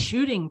and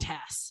shooting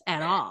Tess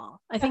at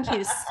all. I think he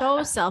was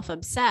so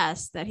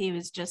self-obsessed that he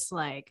was just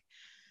like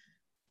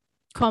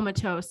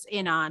comatose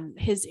in on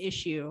his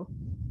issue.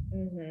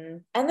 Mm-hmm.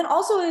 And then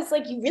also it's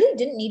like, you really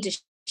didn't need to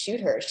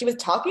shoot her. She was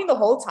talking the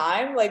whole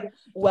time, like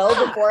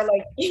before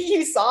like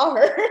you saw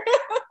her.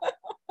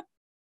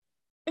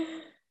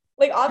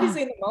 Like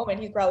obviously in the moment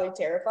he's probably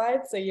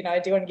terrified. So, I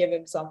do want to give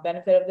him some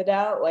benefit of the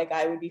doubt. Like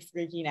I would be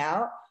freaking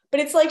out. But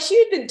it's like she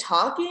had been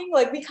talking,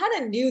 like we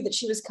kind of knew that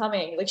she was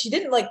coming. Like she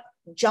didn't like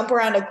jump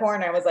around a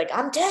corner and was like,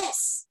 I'm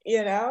Tess,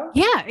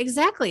 Yeah,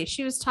 exactly.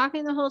 She was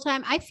talking the whole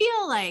time. I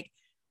feel like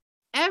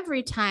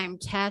every time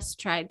Tess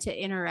tried to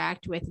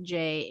interact with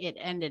Jay, it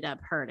ended up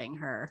hurting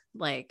her.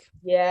 Like,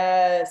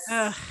 yes,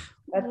 that's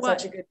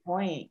such a good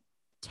point.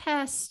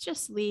 Tess,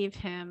 just leave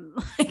him.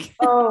 Like,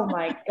 oh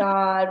my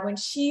God. When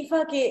she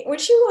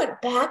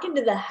went back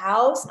into the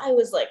house, I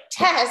was like,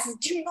 Tess,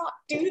 do not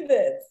do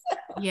this.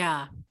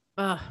 Yeah.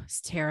 Oh,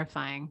 it's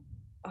terrifying.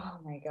 Oh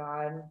my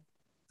God.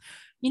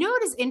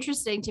 What is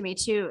interesting to me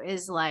too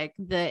is like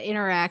the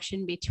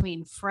interaction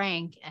between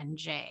Frank and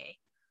Jay.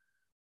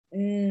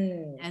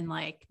 And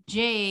like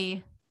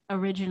Jay,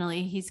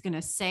 originally he's going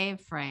to save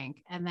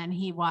Frank, and then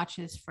he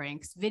watches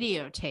Frank's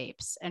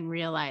videotapes and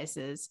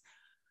realizes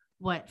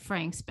what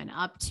Frank's been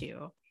up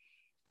to.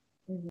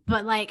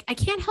 But like, I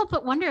can't help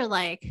but wonder,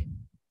 like,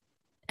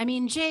 I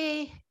mean,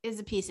 Jay is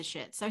a piece of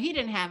shit, so he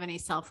didn't have any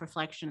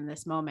self-reflection in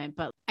this moment,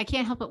 but I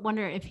can't help but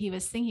wonder if he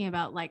was thinking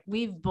about like,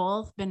 we've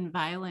both been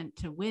violent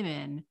to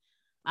women.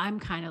 I'm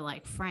kind of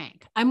like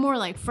Frank. I'm more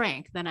like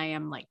Frank than I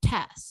am like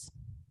Tess.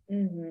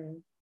 Mm-hmm.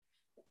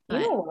 You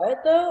know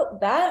what though?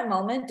 That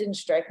moment didn't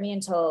strike me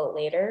until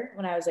later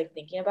when I was like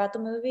thinking about the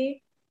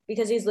movie,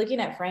 because he's looking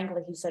at Frank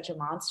like he's such a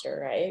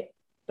monster, right?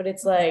 But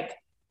it's like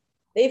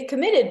they've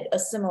committed a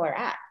similar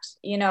act.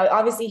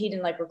 Obviously he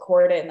didn't like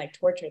record it and like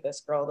torture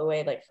this girl the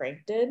way like Frank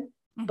did,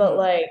 but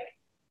like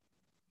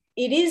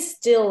it is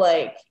still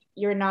like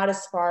you're not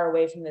as far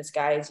away from this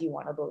guy as you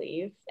want to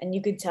believe, and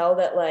you could tell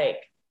that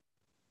like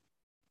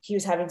he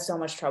was having so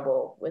much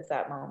trouble with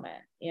that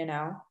moment,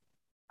 and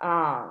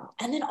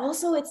then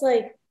also it's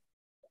like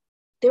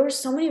there were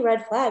so many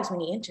red flags when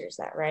he enters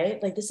that,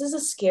 right? Like, this is a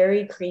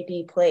scary,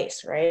 creepy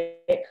place, right?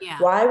 Yeah.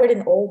 Why would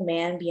an old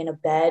man be in a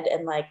bed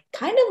and like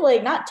kind of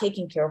like not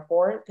taken care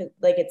for?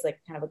 Like, it's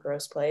like kind of a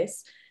gross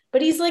place.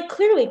 but he's like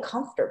clearly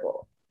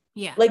comfortable.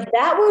 Yeah. Like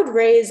that would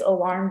raise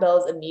alarm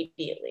bells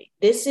immediately.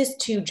 This is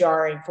too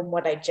jarring from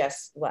what I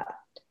just left,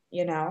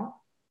 you know?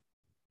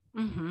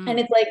 And Mm-hmm.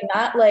 it's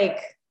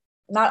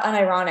not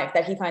unironic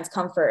that he finds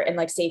comfort and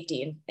like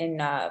safety in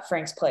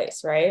Frank's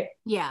place, right?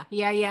 Yeah.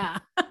 Yeah. Yeah.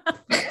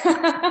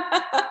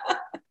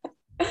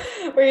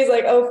 Where he's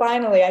like, oh,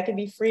 finally, I can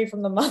be free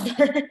from the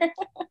mother.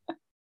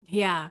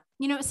 Yeah.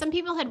 You know, some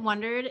people had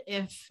wondered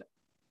if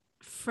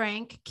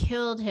Frank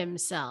killed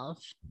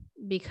himself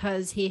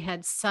because he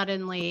had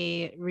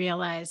suddenly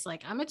realized,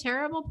 like, I'm a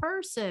terrible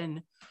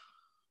person.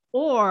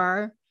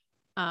 Or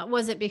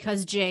was it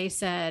because Jay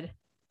said,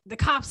 the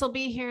cops will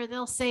be here,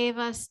 they'll save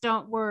us,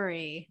 don't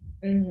worry?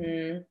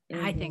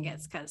 I think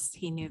it's because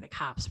he knew the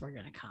cops were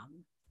going to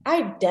come.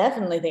 I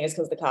definitely think it's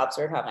because the cops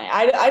were coming.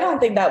 I don't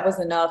think that was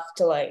enough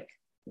to like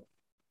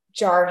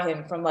jar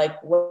him from like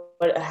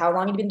how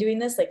long he'd been doing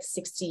this, like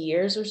 60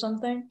 years or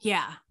something.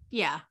 Yeah.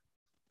 Yeah.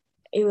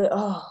 It was,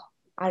 oh,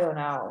 I don't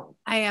know.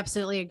 I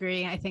absolutely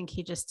agree. I think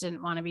he just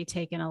didn't want to be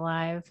taken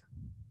alive.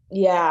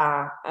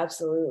 Yeah,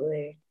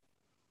 absolutely.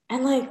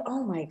 And like,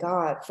 oh my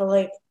God, for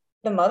like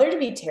the mother to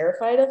be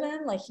terrified of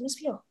him, like he must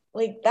be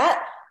like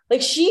that.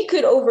 Like she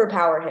could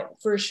overpower him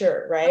for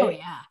sure, Oh, right?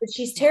 yeah. But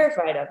she's Yeah.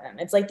 terrified of him.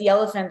 It's like the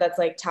elephant that's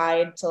like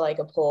tied to like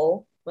a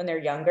pole when they're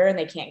younger and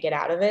they can't get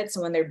out of it.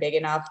 So when they're big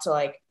enough to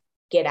like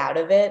get out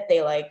of it,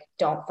 they like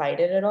don't fight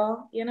it at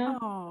all, you know?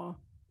 Oh.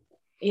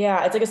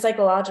 Yeah, it's like a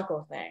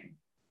psychological thing.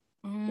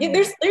 Yeah, Mm.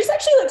 there's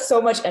actually like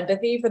so much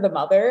empathy for the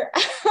mother.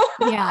 I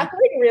Yeah.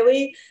 like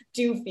really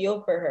do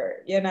feel for her,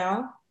 you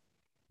know?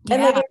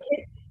 And like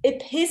Yeah.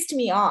 it pissed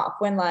me off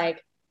when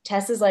like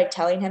Tess is like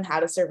telling him how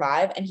to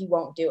survive and he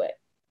won't do it,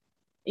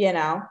 you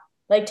know?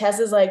 Like Tess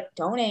is like,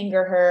 don't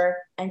anger her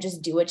and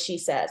just do what she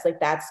says. Like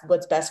that's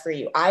what's best for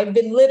you. I've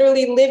been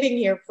literally living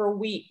here for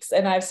weeks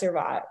and I've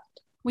survived.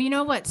 Well, you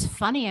know what's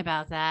funny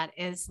about that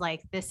is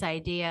like this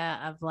idea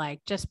of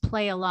like just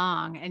play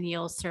along and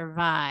you'll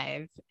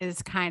survive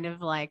is kind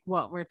of like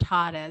what we're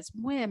taught as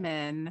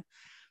women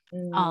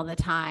all Mm, the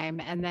time.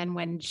 And then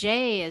when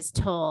Jay is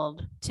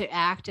told to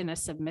act in a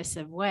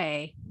submissive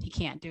way, he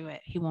can't do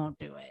it. He won't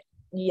do it.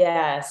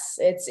 yes,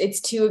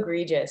 it's too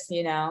egregious,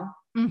 you know?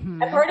 And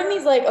Mm-hmm. part of me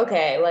is like,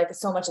 okay, like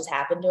so much has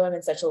happened to him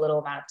in such a little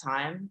amount of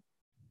time.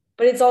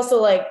 But it's also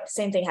like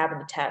same thing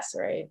happened to Tess,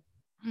 right?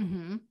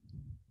 Mm-hmm.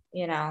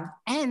 You know?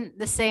 And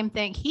the same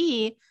thing,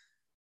 he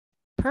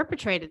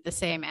perpetrated the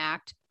same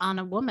act on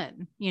a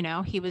woman. You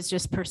know, he was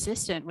just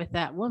persistent with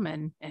that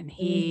woman and Mhm.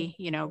 he,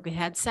 you know,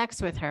 had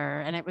sex with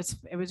her and it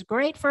was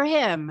great for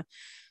him.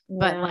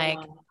 But Yeah. like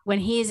when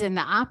he's in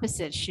the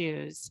opposite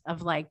shoes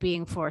of like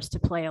being forced to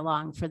play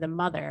along for the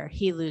mother,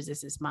 he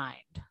loses his mind.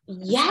 It's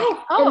like, Yes.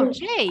 oh, And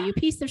Jay, you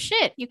piece of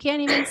shit. You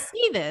can't even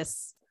see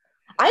this.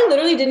 I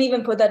literally didn't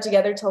even put that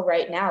together till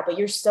right now, but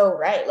you're so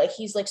right. Like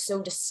he's like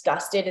so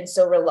disgusted and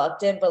so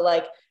reluctant, but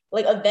like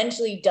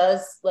eventually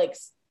does like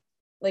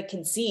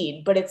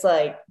concede, but it's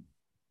like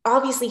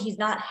obviously he's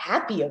not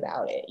happy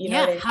about it. You know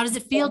what Yeah. I How does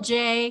it feel, mean?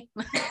 Jay?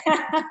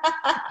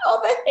 Oh,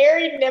 the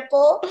hairy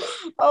nipple.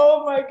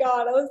 Oh my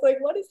God. I was like,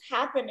 what is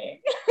happening?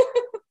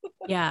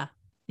 Yeah.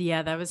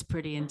 Yeah. That was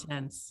pretty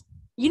intense.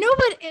 You know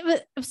what?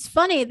 It was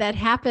funny that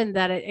happened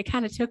that it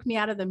kind of took me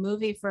out of the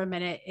movie for a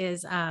minute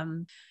is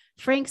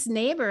Frank's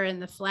neighbor in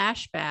the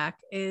flashback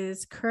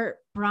is Kurt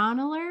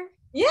Braunohler.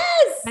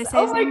 Yes. Did I say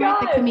Oh his my name right?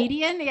 The God.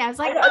 comedian. Yeah, I was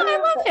like, I don't oh, know.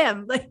 I love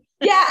him. Like,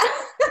 Yeah.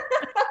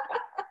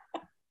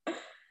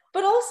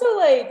 But also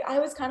like I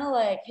was kind of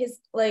like his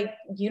like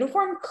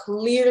uniform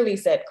clearly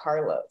said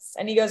Carlos.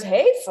 And he goes,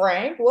 "Hey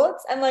Frank,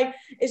 whoops." And like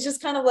it's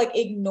just kind of like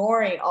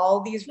ignoring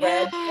all these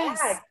red yes.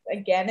 flags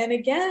again and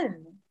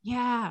again.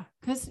 Yeah.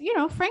 Cause you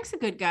know, Frank's a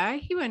good guy.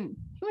 He wouldn't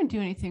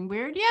do anything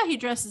weird. Yeah, he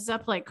dresses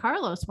up like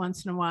Carlos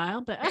once in a while,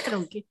 but I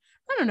don't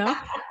know.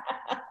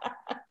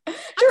 I'm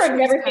Sure, I've sure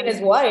he's never got seen his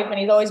his reasons. wife and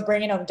he's always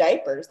bringing him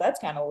diapers. That's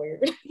kind of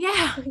weird.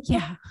 Yeah.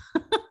 Yeah.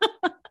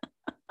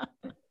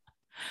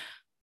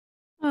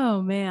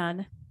 Oh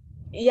man.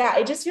 Yeah,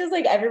 it just feels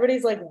like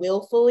everybody's like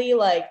willfully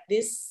like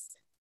this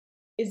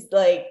is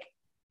like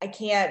I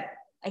can't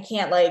I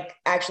can't like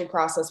actually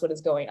process what is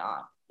going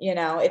on. You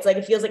know, it's like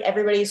it feels like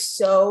everybody's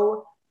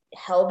so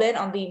hell-bent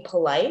on being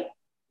polite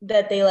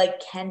that they like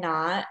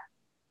cannot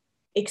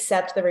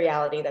accept the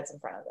reality that's in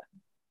front of them.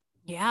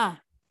 Yeah.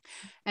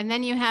 And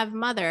then you have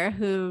mother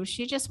who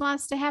she just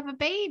wants to have a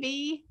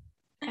baby.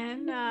 I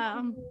And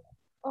know.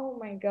 Oh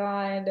my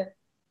God.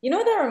 You know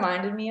what that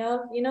reminded me of?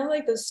 You know,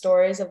 like those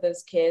stories of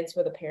those kids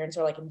where the parents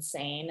are like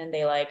insane and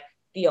they like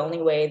the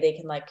only way they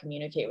can like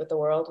communicate with the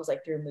world was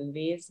like through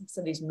movies.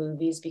 So these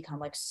movies become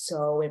like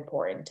so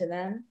important to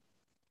them.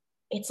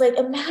 It's like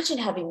imagine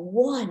having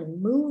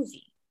one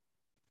movie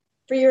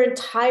for your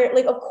entire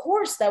like of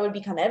course that would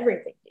become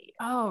everything to you,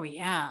 oh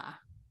yeah.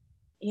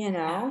 you Yeah.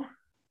 know?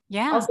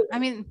 Yeah. Also I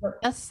mean,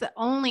 that's the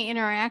only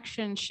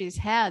interaction she's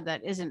had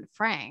that isn't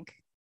Frank.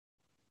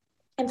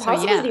 and So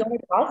possibly the yeah. only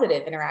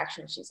positive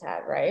interaction she's had,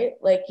 right?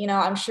 Like, you know,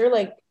 I'm sure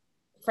like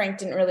Frank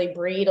didn't really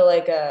breed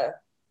like a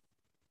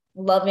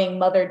loving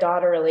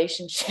mother-daughter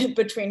relationship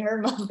between her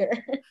mother.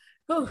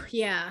 Oh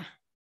yeah.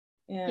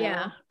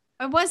 Yeah.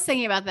 I was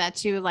thinking about that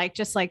too, like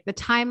just like the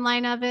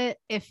timeline of it,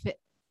 if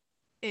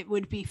it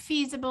would be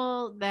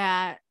feasible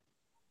that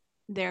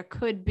there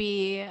could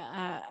be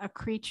a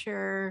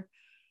creature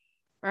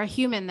or a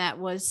human that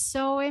was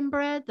so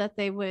inbred that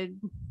they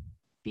would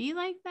be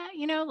like that,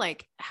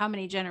 like how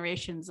many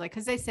generations, like,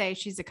 because they say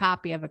she's a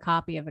copy of a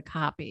copy of a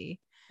copy.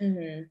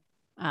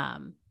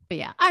 But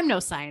yeah, I'm no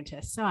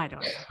scientist, so I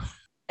don't know.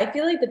 I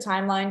feel like the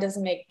timeline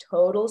doesn't make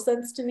total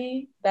sense to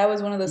me. That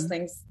was one of those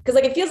things, because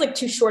like it feels like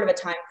too short of a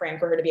time frame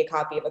for her to be a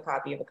copy of a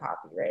copy of a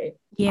copy, right?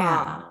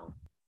 Yeah.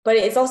 But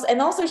it's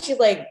also she's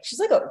like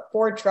a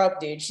Ford truck,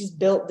 dude. She's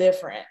built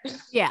different.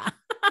 Yeah.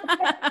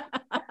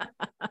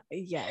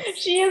 Yes.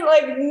 She is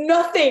like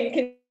nothing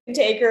can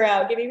take her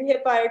out. Getting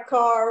hit by a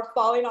car,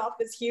 falling off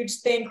this huge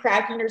thing,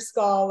 cracking her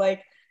skull.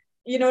 Like,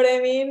 you know what I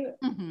mean?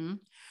 Mm-hmm.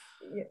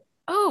 Yeah.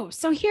 Oh,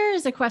 so here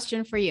is a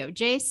question for you.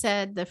 Jay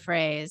said the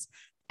phrase,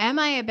 "Am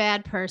I a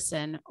bad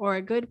person or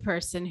a good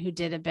person who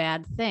did a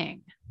bad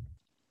thing?"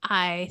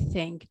 I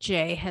think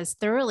Jay has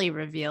thoroughly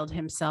revealed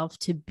himself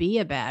to be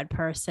a bad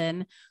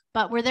person.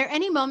 But were there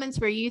any moments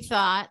where you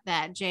thought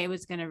that Jay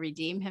was going to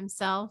redeem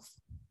himself?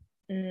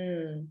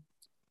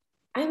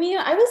 I mean,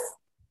 I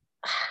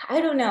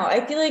don't know.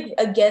 I feel like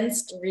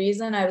against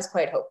reason, I was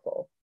quite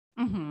hopeful.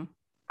 Mm-hmm.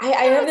 I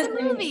have this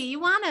movie. You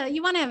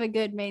wanna have a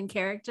good main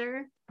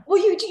character. Well,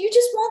 you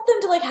just want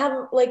them to like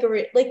have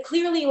like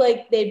clearly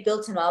like they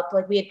built him up,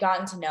 like we had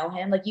gotten to know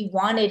him, like you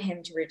wanted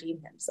him to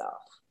redeem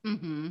himself.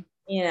 Mm-hmm.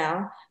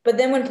 But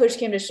then when push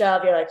came to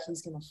shove, you're like,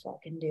 he's gonna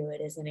fucking do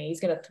it, isn't he? He's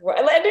gonna throw,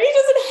 and he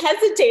doesn't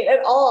hesitate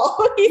at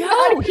all. He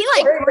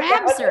like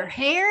grabs her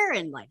hair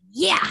and like,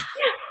 yeah.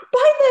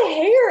 By the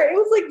hair, it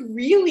was like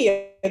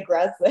really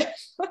aggressive.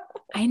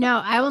 I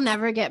know. I will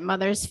never get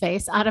Mother's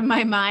face out of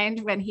my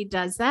mind when he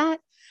does that.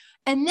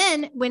 And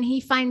then when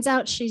he finds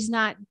out she's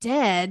not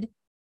dead,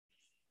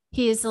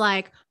 he's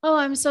like, "Oh,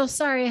 I'm so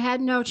sorry. I had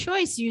no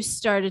choice. You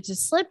started to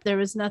slip. There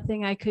was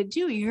nothing I could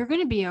do. You're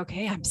going to be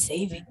okay. I'm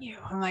saving you."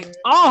 I'm like,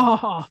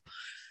 "Oh,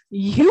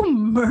 you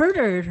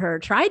murdered her,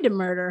 tried to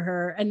murder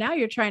her. And now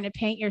you're trying to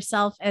paint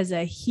yourself as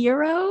a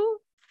hero."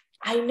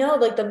 I know,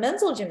 like the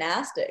mental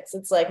gymnastics.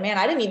 It's like, man,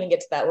 I didn't even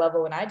get to that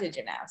level when I did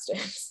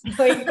gymnastics.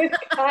 Like, this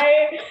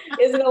guy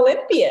is an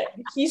Olympian.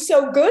 He's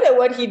so good at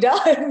what he does.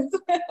 And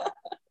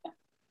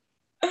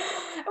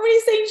when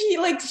he's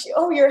saying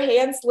oh, your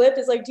hand slipped,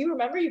 it's like, do you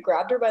remember you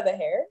grabbed her by the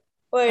hair?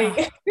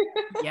 Like,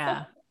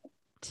 yeah,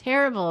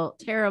 terrible,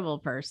 terrible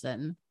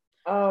person.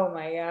 Oh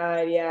my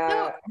God, yeah.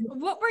 So,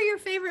 what were your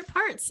favorite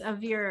parts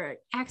of your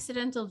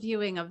accidental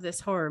viewing of this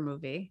horror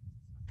movie?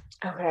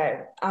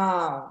 Okay,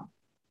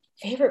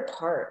 favorite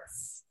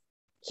parts.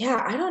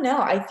 Yeah, I don't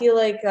know. I feel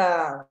like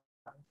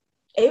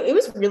it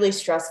was really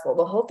stressful.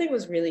 The whole thing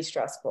was really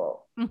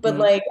stressful. Mm-hmm. But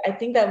like, I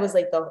think that was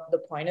like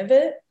the point of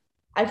it.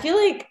 I feel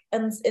like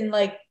in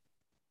like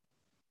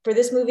for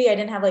this movie, I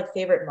didn't have like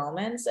favorite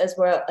moments as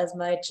well as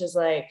much as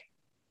like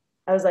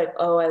I was like,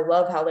 oh, I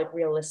love how like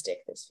realistic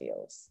this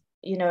feels.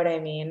 You know what I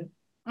mean?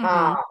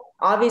 Mm-hmm.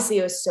 Obviously,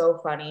 it was so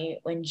funny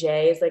when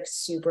Jay is like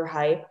super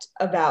hyped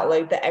about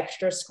like the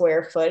extra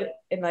square foot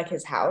in like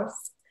his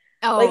house.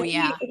 Oh, like,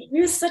 yeah. He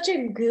was such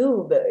a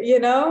goob, you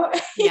know?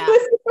 Yeah.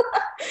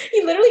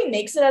 He literally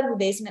makes it out of the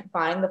basement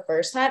fine the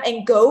first time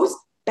and goes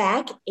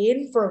back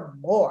in for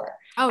more.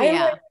 Oh,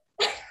 yeah.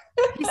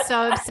 He's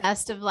so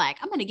obsessed of like,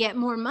 I'm going to get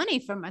more money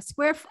from my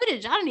square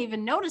footage. I don't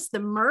even notice the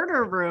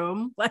murder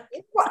room. The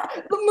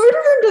murder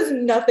room does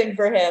nothing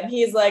for him.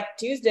 He's like,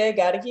 Tuesday,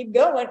 got to keep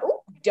going.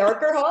 Oh,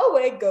 darker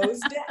hallway goes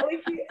down.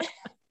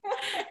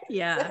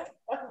 Yeah.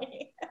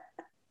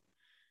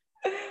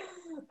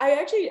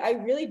 I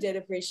really did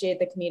appreciate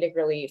the comedic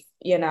relief,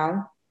 you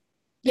know?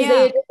 Yeah.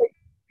 They just, like,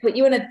 put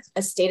you in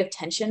a state of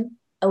tension,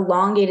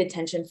 elongated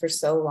tension for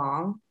so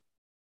long.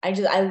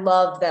 I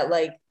love that,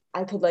 like,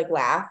 I could like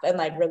laugh and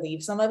like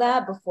relieve some of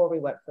that before we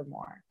went for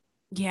more.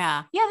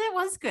 Yeah. Yeah, that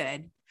was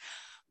good.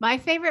 My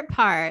favorite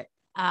part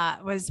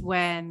was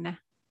when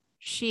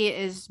she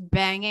is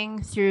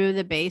banging through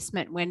the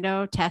basement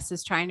window. Tess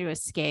is trying to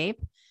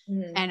escape,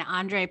 and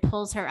Andre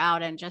pulls her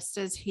out. And just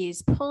as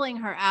he's pulling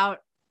her out,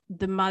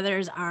 the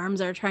mother's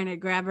arms are trying to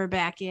grab her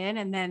back in.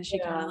 And then she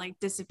kind of like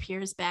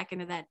disappears back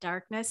into that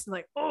darkness.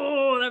 Like,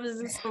 oh, that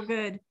was so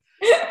good.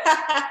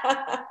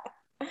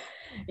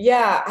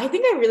 Yeah, I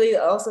think I really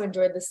also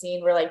enjoyed the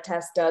scene where like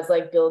Tess does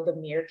like build the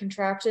mirror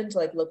contraption to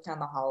like look down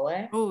the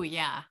hallway. Oh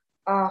yeah.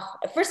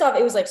 First off,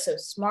 it was like so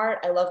smart.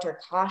 I loved her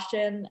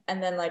caution,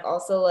 and then like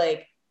also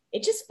like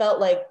it just felt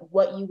like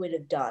what you would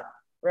have done,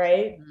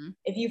 right? Mm-hmm.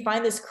 If you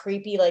find this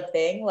creepy like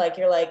thing, like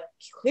you're like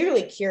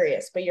clearly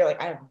curious, but you're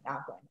like, I'm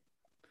not going.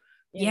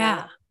 Yeah.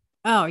 Know?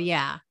 Oh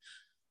yeah.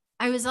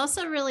 I was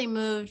also really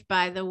moved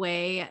by the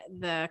way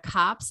the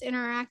cops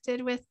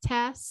interacted with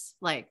Tess.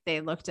 Like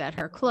they looked at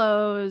her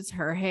clothes,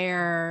 her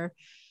hair,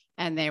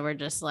 and they were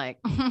just like,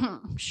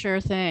 sure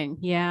thing.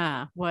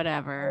 Yeah,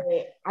 whatever.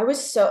 I was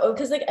so,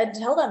 because like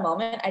until that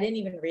moment, I didn't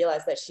even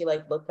realize that she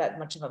like looked that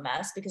much of a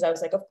mess, because I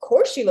was like, of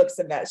course she looks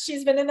a mess.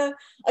 She's been in a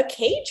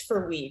cage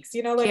for weeks,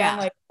 you know, like I'm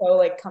like so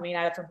like coming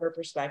at it from her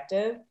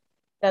perspective.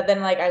 that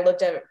then like I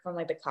looked at it from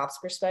like the cops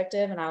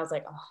perspective and I was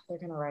like, oh, they're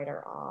gonna write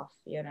her off,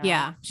 you know?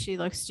 Yeah, she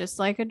looks just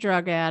like a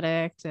drug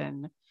addict.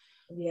 And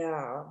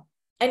Yeah.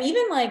 And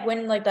even like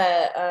when like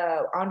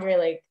the Andre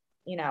like,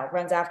 you know,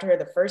 runs after her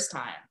the first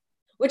time,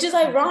 which is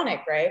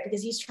ironic, right?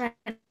 Because he's trying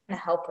to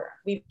help her.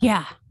 We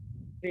yeah,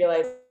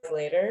 realize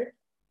later.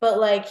 But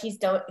like he's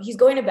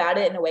going about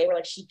it in a way where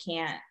like she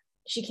can't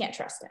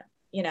trust him,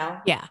 you know?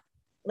 yeah.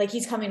 Like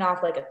he's coming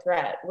off like a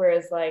threat.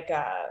 Whereas like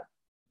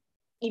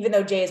even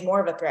though Jay is more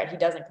of a threat, he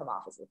doesn't come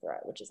off as a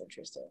threat, which is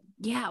interesting.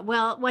 Yeah.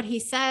 Well, what he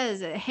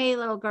says, hey,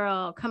 little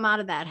girl, come out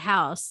of that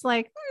house.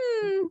 Like,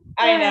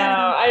 I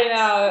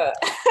know.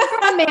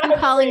 A man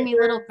calling me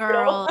little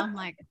girl. I'm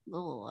like,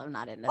 oh, I'm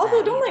not into also,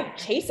 that. don't either. like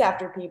chase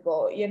after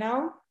people, you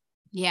know?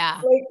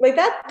 Yeah. Like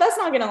that's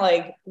not gonna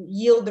like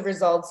yield the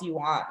results you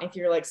want if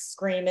you're like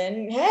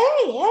screaming,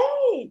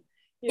 hey.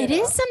 It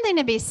is something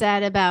to be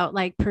said about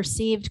like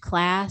perceived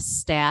class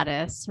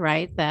status,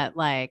 right? That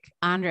like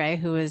Andre,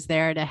 who is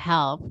there to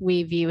help,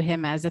 we view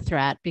him as a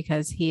threat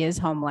because he is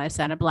homeless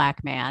and a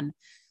black man.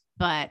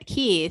 But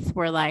Keith,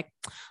 we're like,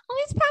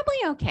 oh, he's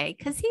probably okay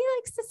because he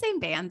likes the same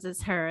bands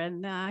as her.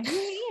 And,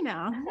 he's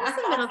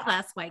a middle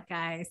class white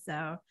guy. So,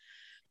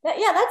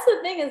 yeah, that's the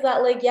thing is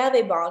that like, yeah,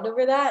 they bond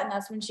over that. And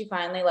that's when she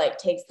finally like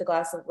takes the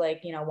glass of like,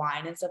 you know,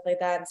 wine and stuff like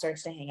that and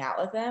starts to hang out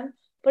with him.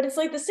 But it's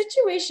like the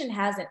situation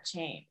hasn't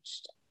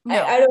changed.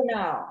 no, I don't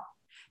know.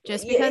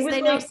 just because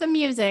they know some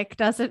music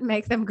doesn't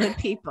make them good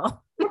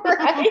people.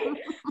 Right?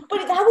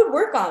 But that would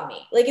work on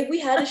me. Like if we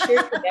had a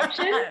shared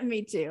connection.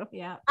 Me too.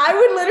 Yeah. I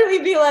would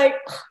literally be like,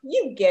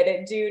 you get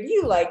it, dude.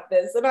 You like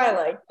this and I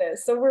like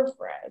this. So we're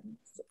friends,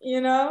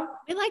 you know?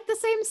 We like the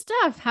same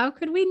stuff. How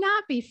could we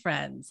not be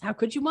friends? How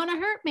could you want to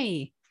hurt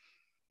me?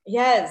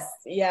 Yes.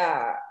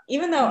 Yeah.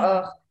 Even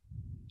though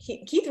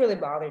Keith really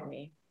bothered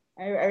me.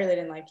 I really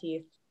didn't like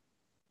Keith.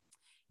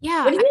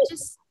 Yeah, I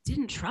just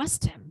didn't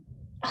trust him.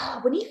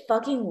 When he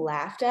fucking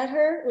laughed at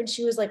her when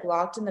she was like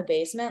locked in the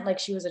basement, like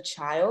she was a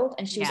child,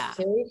 and she was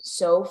clearly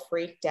so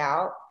freaked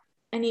out.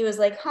 And he was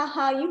like,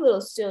 haha, you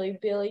little silly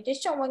Billy. Did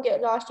someone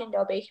get lost in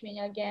the basement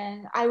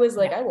again? I was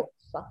like, I will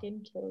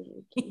fucking kill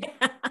you, Keith.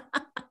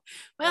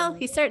 Well,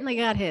 he certainly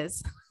got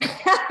his.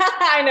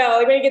 I know.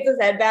 Like when he gets his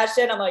head bashed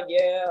in, I'm like,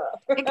 yeah.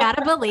 I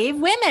gotta believe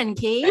women,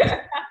 Keith.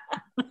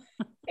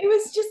 It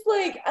was just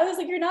like, I was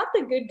like, you're not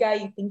the good guy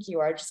you think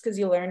you are just because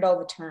you learned all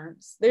the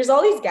terms. There's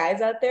all these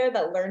guys out there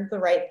that learned the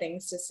right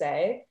things to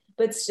say,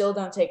 but still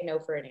don't take no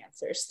for an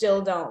answer.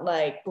 Still don't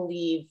like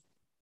believe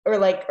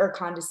or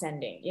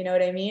condescending. You know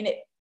what I mean?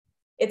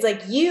 It's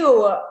like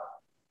you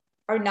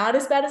are not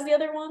as bad as the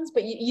other ones,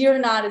 but you're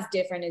not as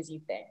different as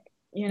you think,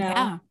 you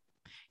know?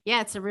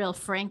 Yeah, it's a real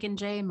Frank and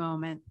Jay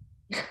moment.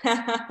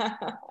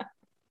 Oh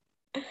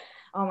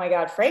my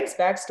God. Frank's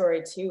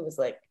backstory too was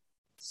like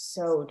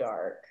so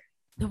dark.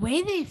 The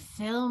way they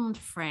filmed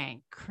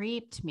Frank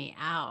creeped me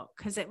out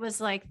because it was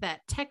like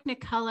that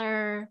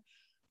Technicolor,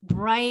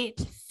 bright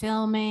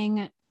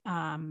filming.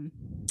 And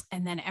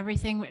then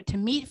everything to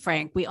meet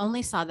Frank, we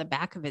only saw the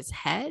back of his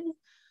head,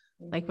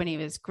 like when he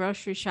was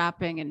grocery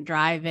shopping and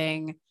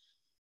driving.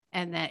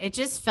 And that it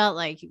just felt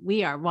like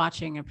we are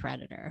watching a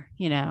predator,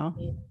 you know?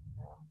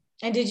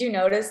 And did you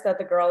notice that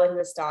the girl that he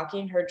was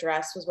stalking, her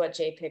dress was what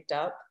Jay picked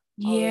up?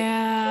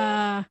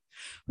 Yeah.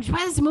 Which is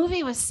why this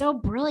movie was so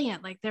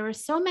brilliant. Like there were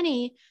so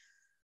many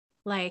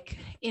like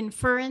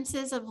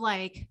inferences of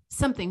like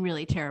something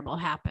really terrible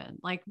happened.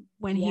 Like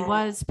when he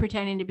was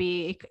pretending to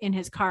be in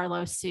his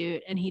Carlos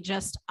suit and he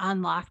just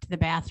unlocked the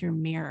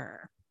bathroom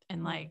mirror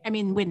and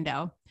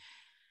window.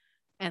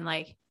 And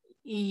like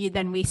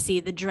then we see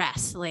the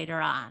dress later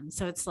on.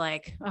 So it's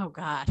like, oh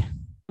God,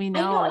 we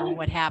know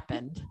what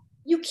happened.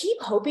 You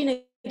keep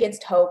hoping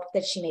against hope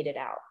that she made it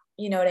out.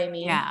 You know what I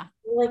mean? Yeah.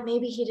 Like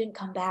maybe he didn't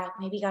come back.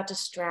 Maybe he got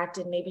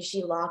distracted. Maybe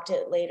she locked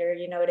it later.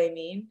 You know what I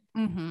mean?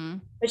 Mm-hmm.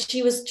 But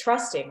she was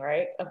trusting,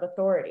 right? Of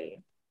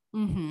authority.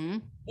 Mm-hmm.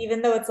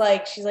 Even though it's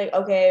like, she's like,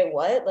 okay,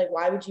 what? Like,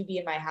 why would you be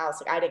in my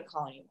house? Like, I didn't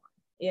call anyone,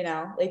 you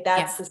know? Like,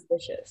 that's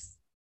suspicious.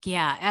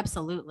 Yeah,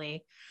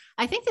 absolutely.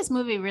 I think this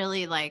movie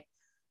really like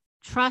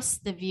trusts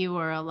the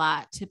viewer a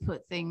lot to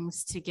put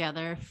things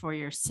together for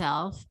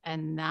yourself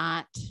and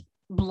not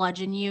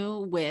bludgeon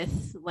you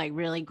with like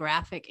really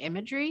graphic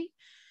imagery.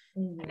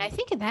 Mm-hmm. And I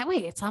think in that way,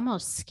 it's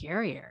almost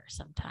scarier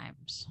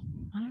sometimes.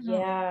 I don't know.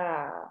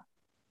 Yeah.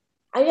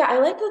 I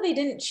like that they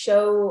didn't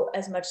show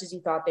as much as you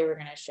thought they were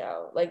going to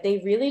show. Like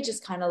they really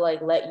just kind of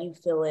like let you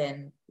fill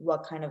in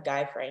what kind of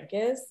guy Frank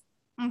is.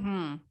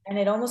 Mm-hmm. And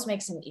it almost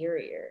makes him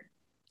eerier.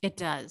 It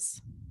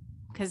does.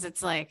 Because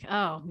it's like,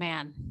 oh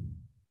man,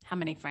 how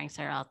many Franks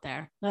are out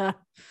there?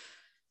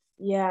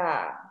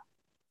 Yeah.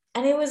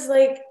 And it was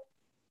like,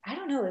 I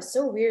don't know. It's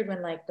so weird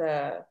when like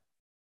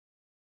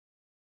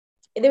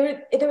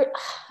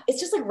it's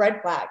just like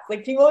red flags.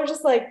 Like people are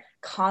just like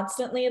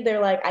constantly,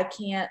 they're like, I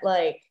can't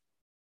like,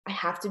 I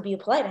have to be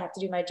polite. I have to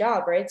do my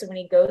job. Right. So when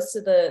he goes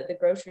to the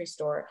grocery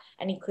store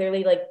and he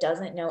clearly like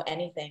doesn't know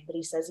anything, but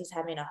he says he's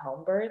having a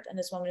home birth. And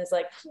this woman is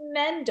like,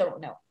 men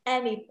don't know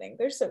anything.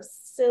 They're so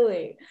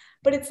silly.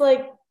 But it's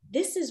like,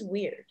 this is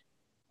weird.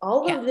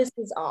 All of this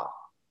is off.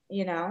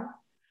 you know?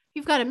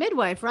 You've got a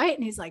midwife, right?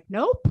 And he's like,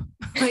 nope.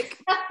 Like,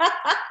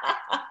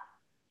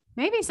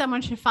 maybe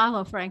someone should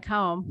follow Frank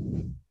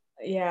home.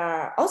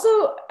 Yeah. Also,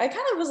 I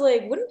kind of was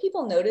like, wouldn't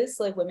people notice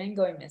like women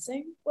going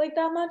missing like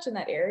that much in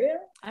that area?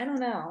 I don't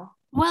know.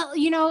 Well,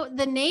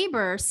 the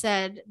neighbor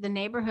said the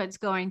neighborhood's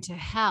going to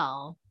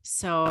hell.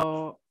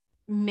 So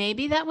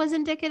maybe that was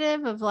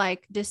indicative of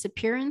like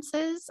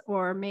disappearances,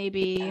 or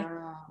maybe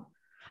Oh,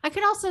 I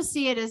could also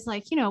see it as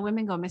like,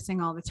 women go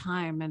missing all the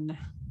time, and,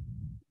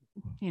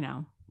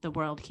 the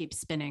world keeps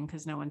spinning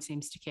because no one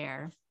seems to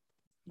care.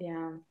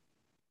 yeah.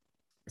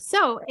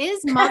 So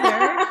is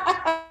mother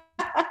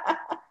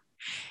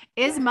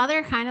is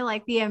mother kind of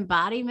like the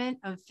embodiment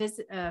of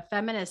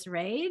feminist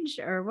rage,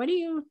 or what do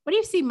you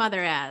see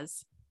mother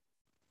as?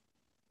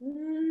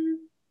 Mm,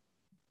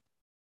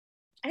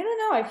 I don't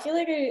know. I feel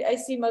like I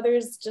see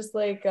mothers just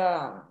like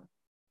a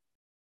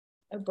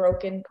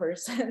broken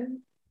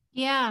person.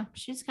 Yeah,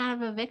 she's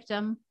kind of a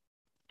victim.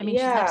 I mean,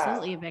 she's Yeah.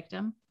 absolutely a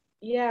victim.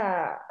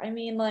 Yeah. I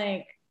mean,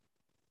 like,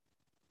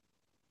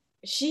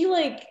 she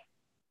like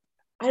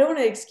I don't want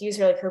to excuse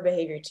her like her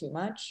behavior too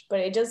much, but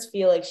it does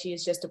feel like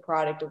she's just a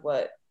product of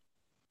what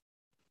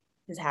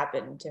has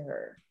happened to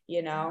her,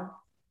 you know?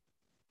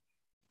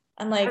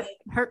 And like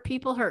Hurt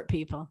people hurt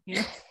people,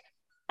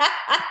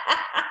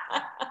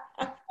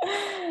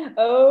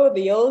 oh,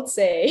 the old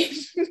say.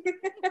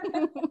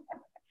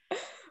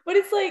 But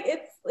it's like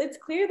it's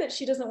clear that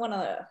she doesn't want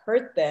to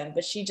hurt them,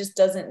 but she just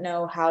doesn't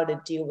know how to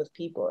deal with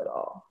people at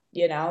all,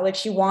 you know? Like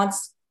she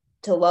wants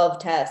to love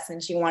Tess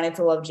and she wanted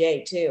to love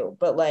Jay too,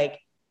 but like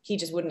he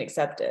just wouldn't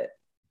accept it.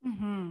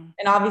 Mm-hmm.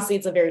 And obviously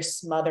it's a very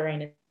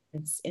smothering,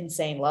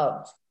 insane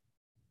love.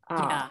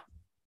 Yeah.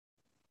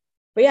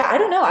 But yeah, I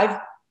don't know.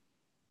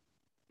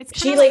 It's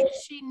kind She of like like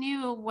she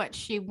knew what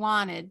she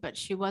wanted, but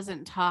she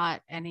wasn't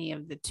taught any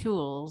of the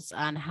tools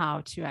on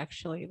how to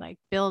actually like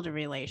build a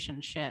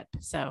relationship.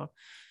 So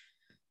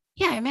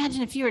yeah,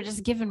 imagine if you were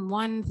just given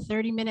one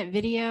 30-minute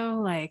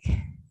video, like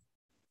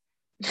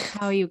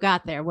how you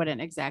got there wouldn't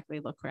exactly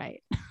look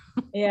right.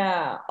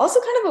 yeah. Also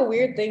kind of a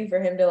weird thing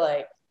for him to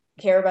like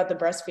care about the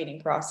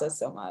breastfeeding process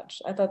so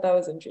much. I thought that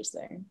was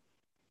interesting.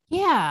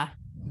 Yeah.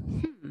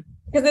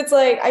 Because it's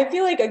like I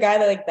feel like a guy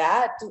like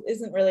that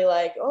isn't really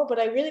like, oh, but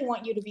I really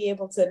want you to be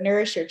able to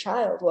nourish your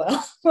child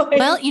well. Like,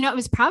 Well, it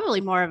was probably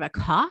more of a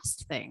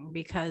cost thing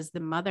because the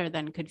mother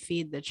then could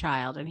feed the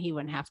child and he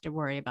wouldn't have to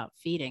worry about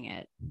feeding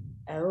it.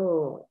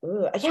 oh,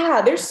 ooh.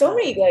 Yeah, there's so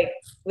many like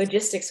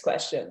logistics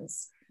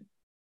questions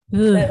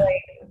that Ugh.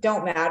 like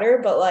don't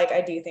matter, but like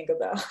I do think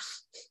about.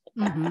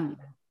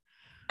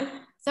 Mm-hmm.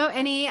 So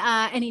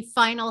any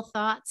final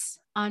thoughts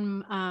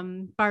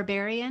on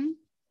Barbarian?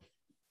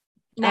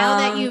 Now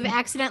that you've Um,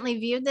 accidentally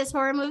viewed this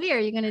horror movie, are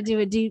you going to do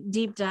a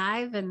deep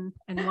dive and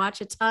watch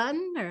a ton,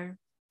 or?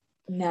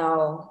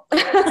 no.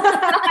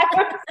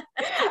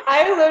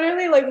 I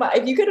literally like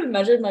if you could have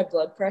measured my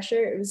blood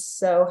pressure, it was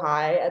so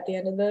high at the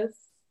end of this.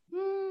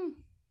 Hmm.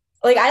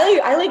 Like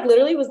I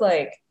literally was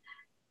like,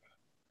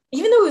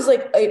 even though it was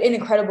like an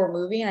incredible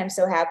movie and I'm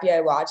so happy I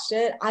watched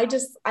it, I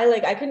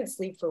couldn't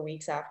sleep for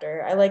weeks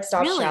after. I like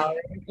stopped Really?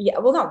 showering. Yeah,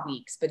 well not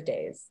weeks, but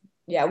days.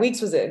 Yeah, weeks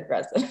was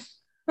aggressive.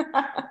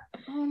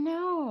 Oh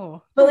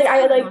no. But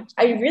That's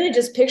I really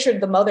just pictured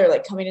the mother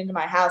like coming into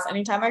my house.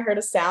 Anytime I heard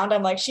a sound,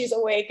 I'm like, she's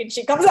awake and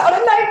she comes out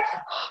at night.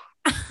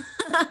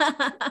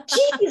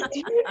 Jeez,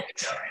 dude.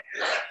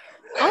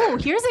 Oh,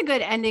 here's a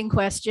good ending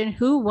question.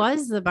 Who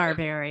was the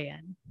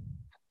barbarian?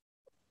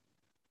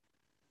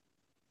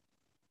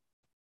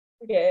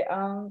 Okay,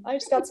 I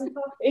just got some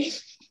coffee.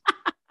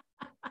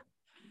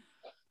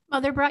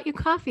 Mother brought you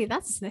coffee.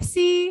 That's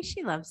see,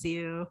 she loves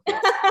you.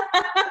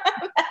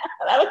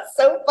 That was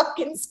so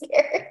fucking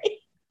scary.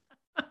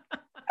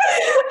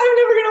 I'm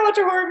never gonna watch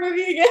a horror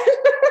movie again.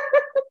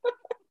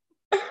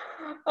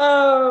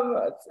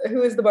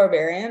 Who is the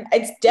barbarian?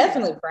 It's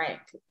definitely Frank.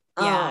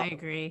 Yeah, I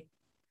agree.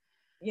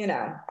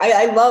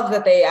 I love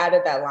that they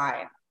added that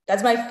line.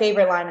 That's my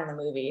favorite line in the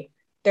movie.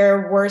 There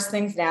are worse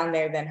things down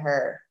there than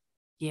her.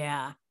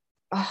 Yeah.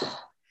 Oh,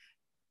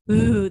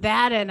 Ooh,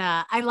 that and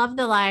I love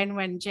the line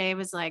when Jay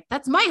was like,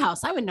 "That's my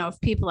house. I would know if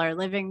people are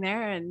living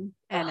there." And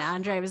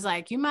Andre was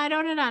like, "You might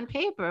own it on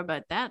paper,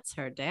 but that's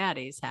her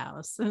daddy's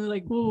house." And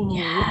like, ooh.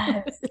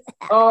 yes.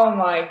 Oh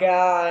my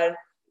God.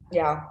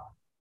 Yeah.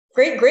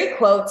 Great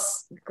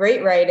quotes,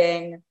 great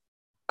writing,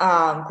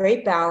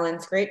 great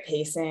balance, great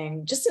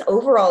pacing, just an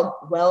overall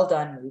well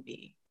done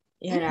movie,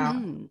 you know.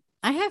 Mm-hmm.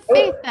 I have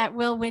faith that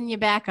will win you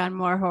back on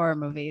more horror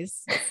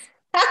movies.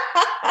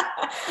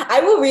 I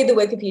will read the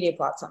Wikipedia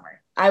plot summary.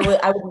 I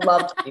would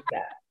love to do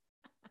that.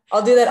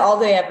 I'll do that all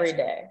day, every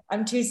day.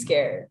 I'm too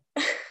scared.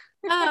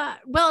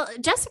 Well,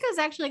 Jessica's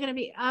actually going to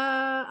be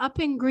up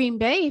in Green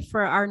Bay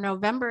for our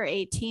November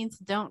 18th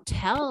Don't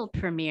Tell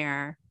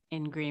premiere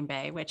in Green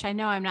Bay, which I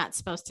know I'm not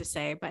supposed to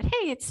say, but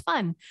hey, it's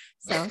fun.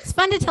 So it's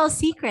fun to tell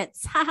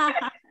secrets.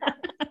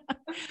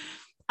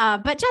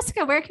 But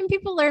Jessica, where can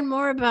people learn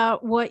more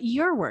about what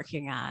you're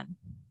working on?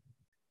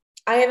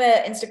 I have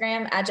an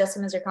Instagram at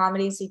Jessica Misra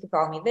Comedy, so you can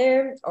follow me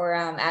there or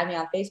add me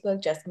on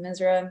Facebook, Jessica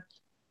Misra.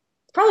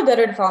 Probably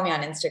better to follow me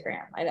on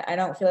Instagram. I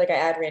don't feel like I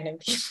add random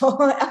people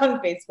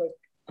on Facebook.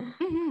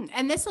 Mm-hmm.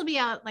 And this will be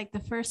out like the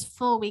first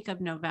full week of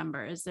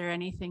November. Is there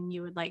anything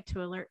you would like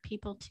to alert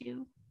people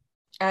to?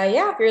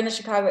 Yeah, if you're in the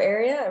Chicago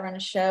area, I run a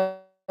show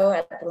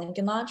at the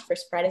Lincoln Lodge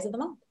first Fridays of the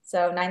month.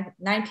 So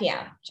 9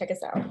 p.m. Check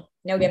us out.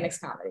 No Gimmicks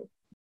Comedy.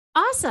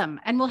 Awesome.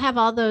 And we'll have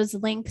all those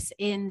links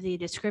in the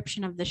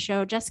description of the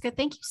show. Jessica,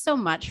 thank you so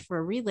much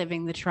for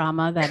reliving the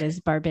trauma that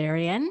is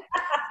Barbarian.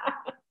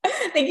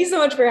 Thank you so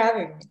much for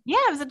having me. Yeah,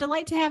 it was a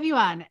delight to have you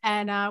on.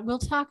 And we'll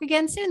talk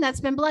again soon.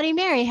 That's been Bloody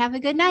Mary. Have a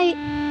good night.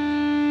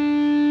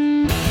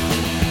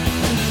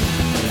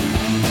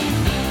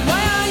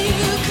 Why are you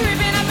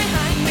creeping up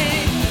behind me?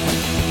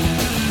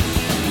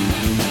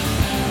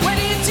 Where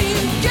did you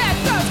get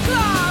those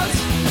claws?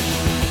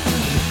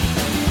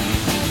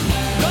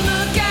 Don't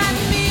look at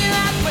me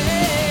that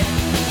way.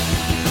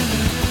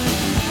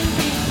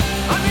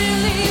 I'm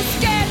really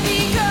scared.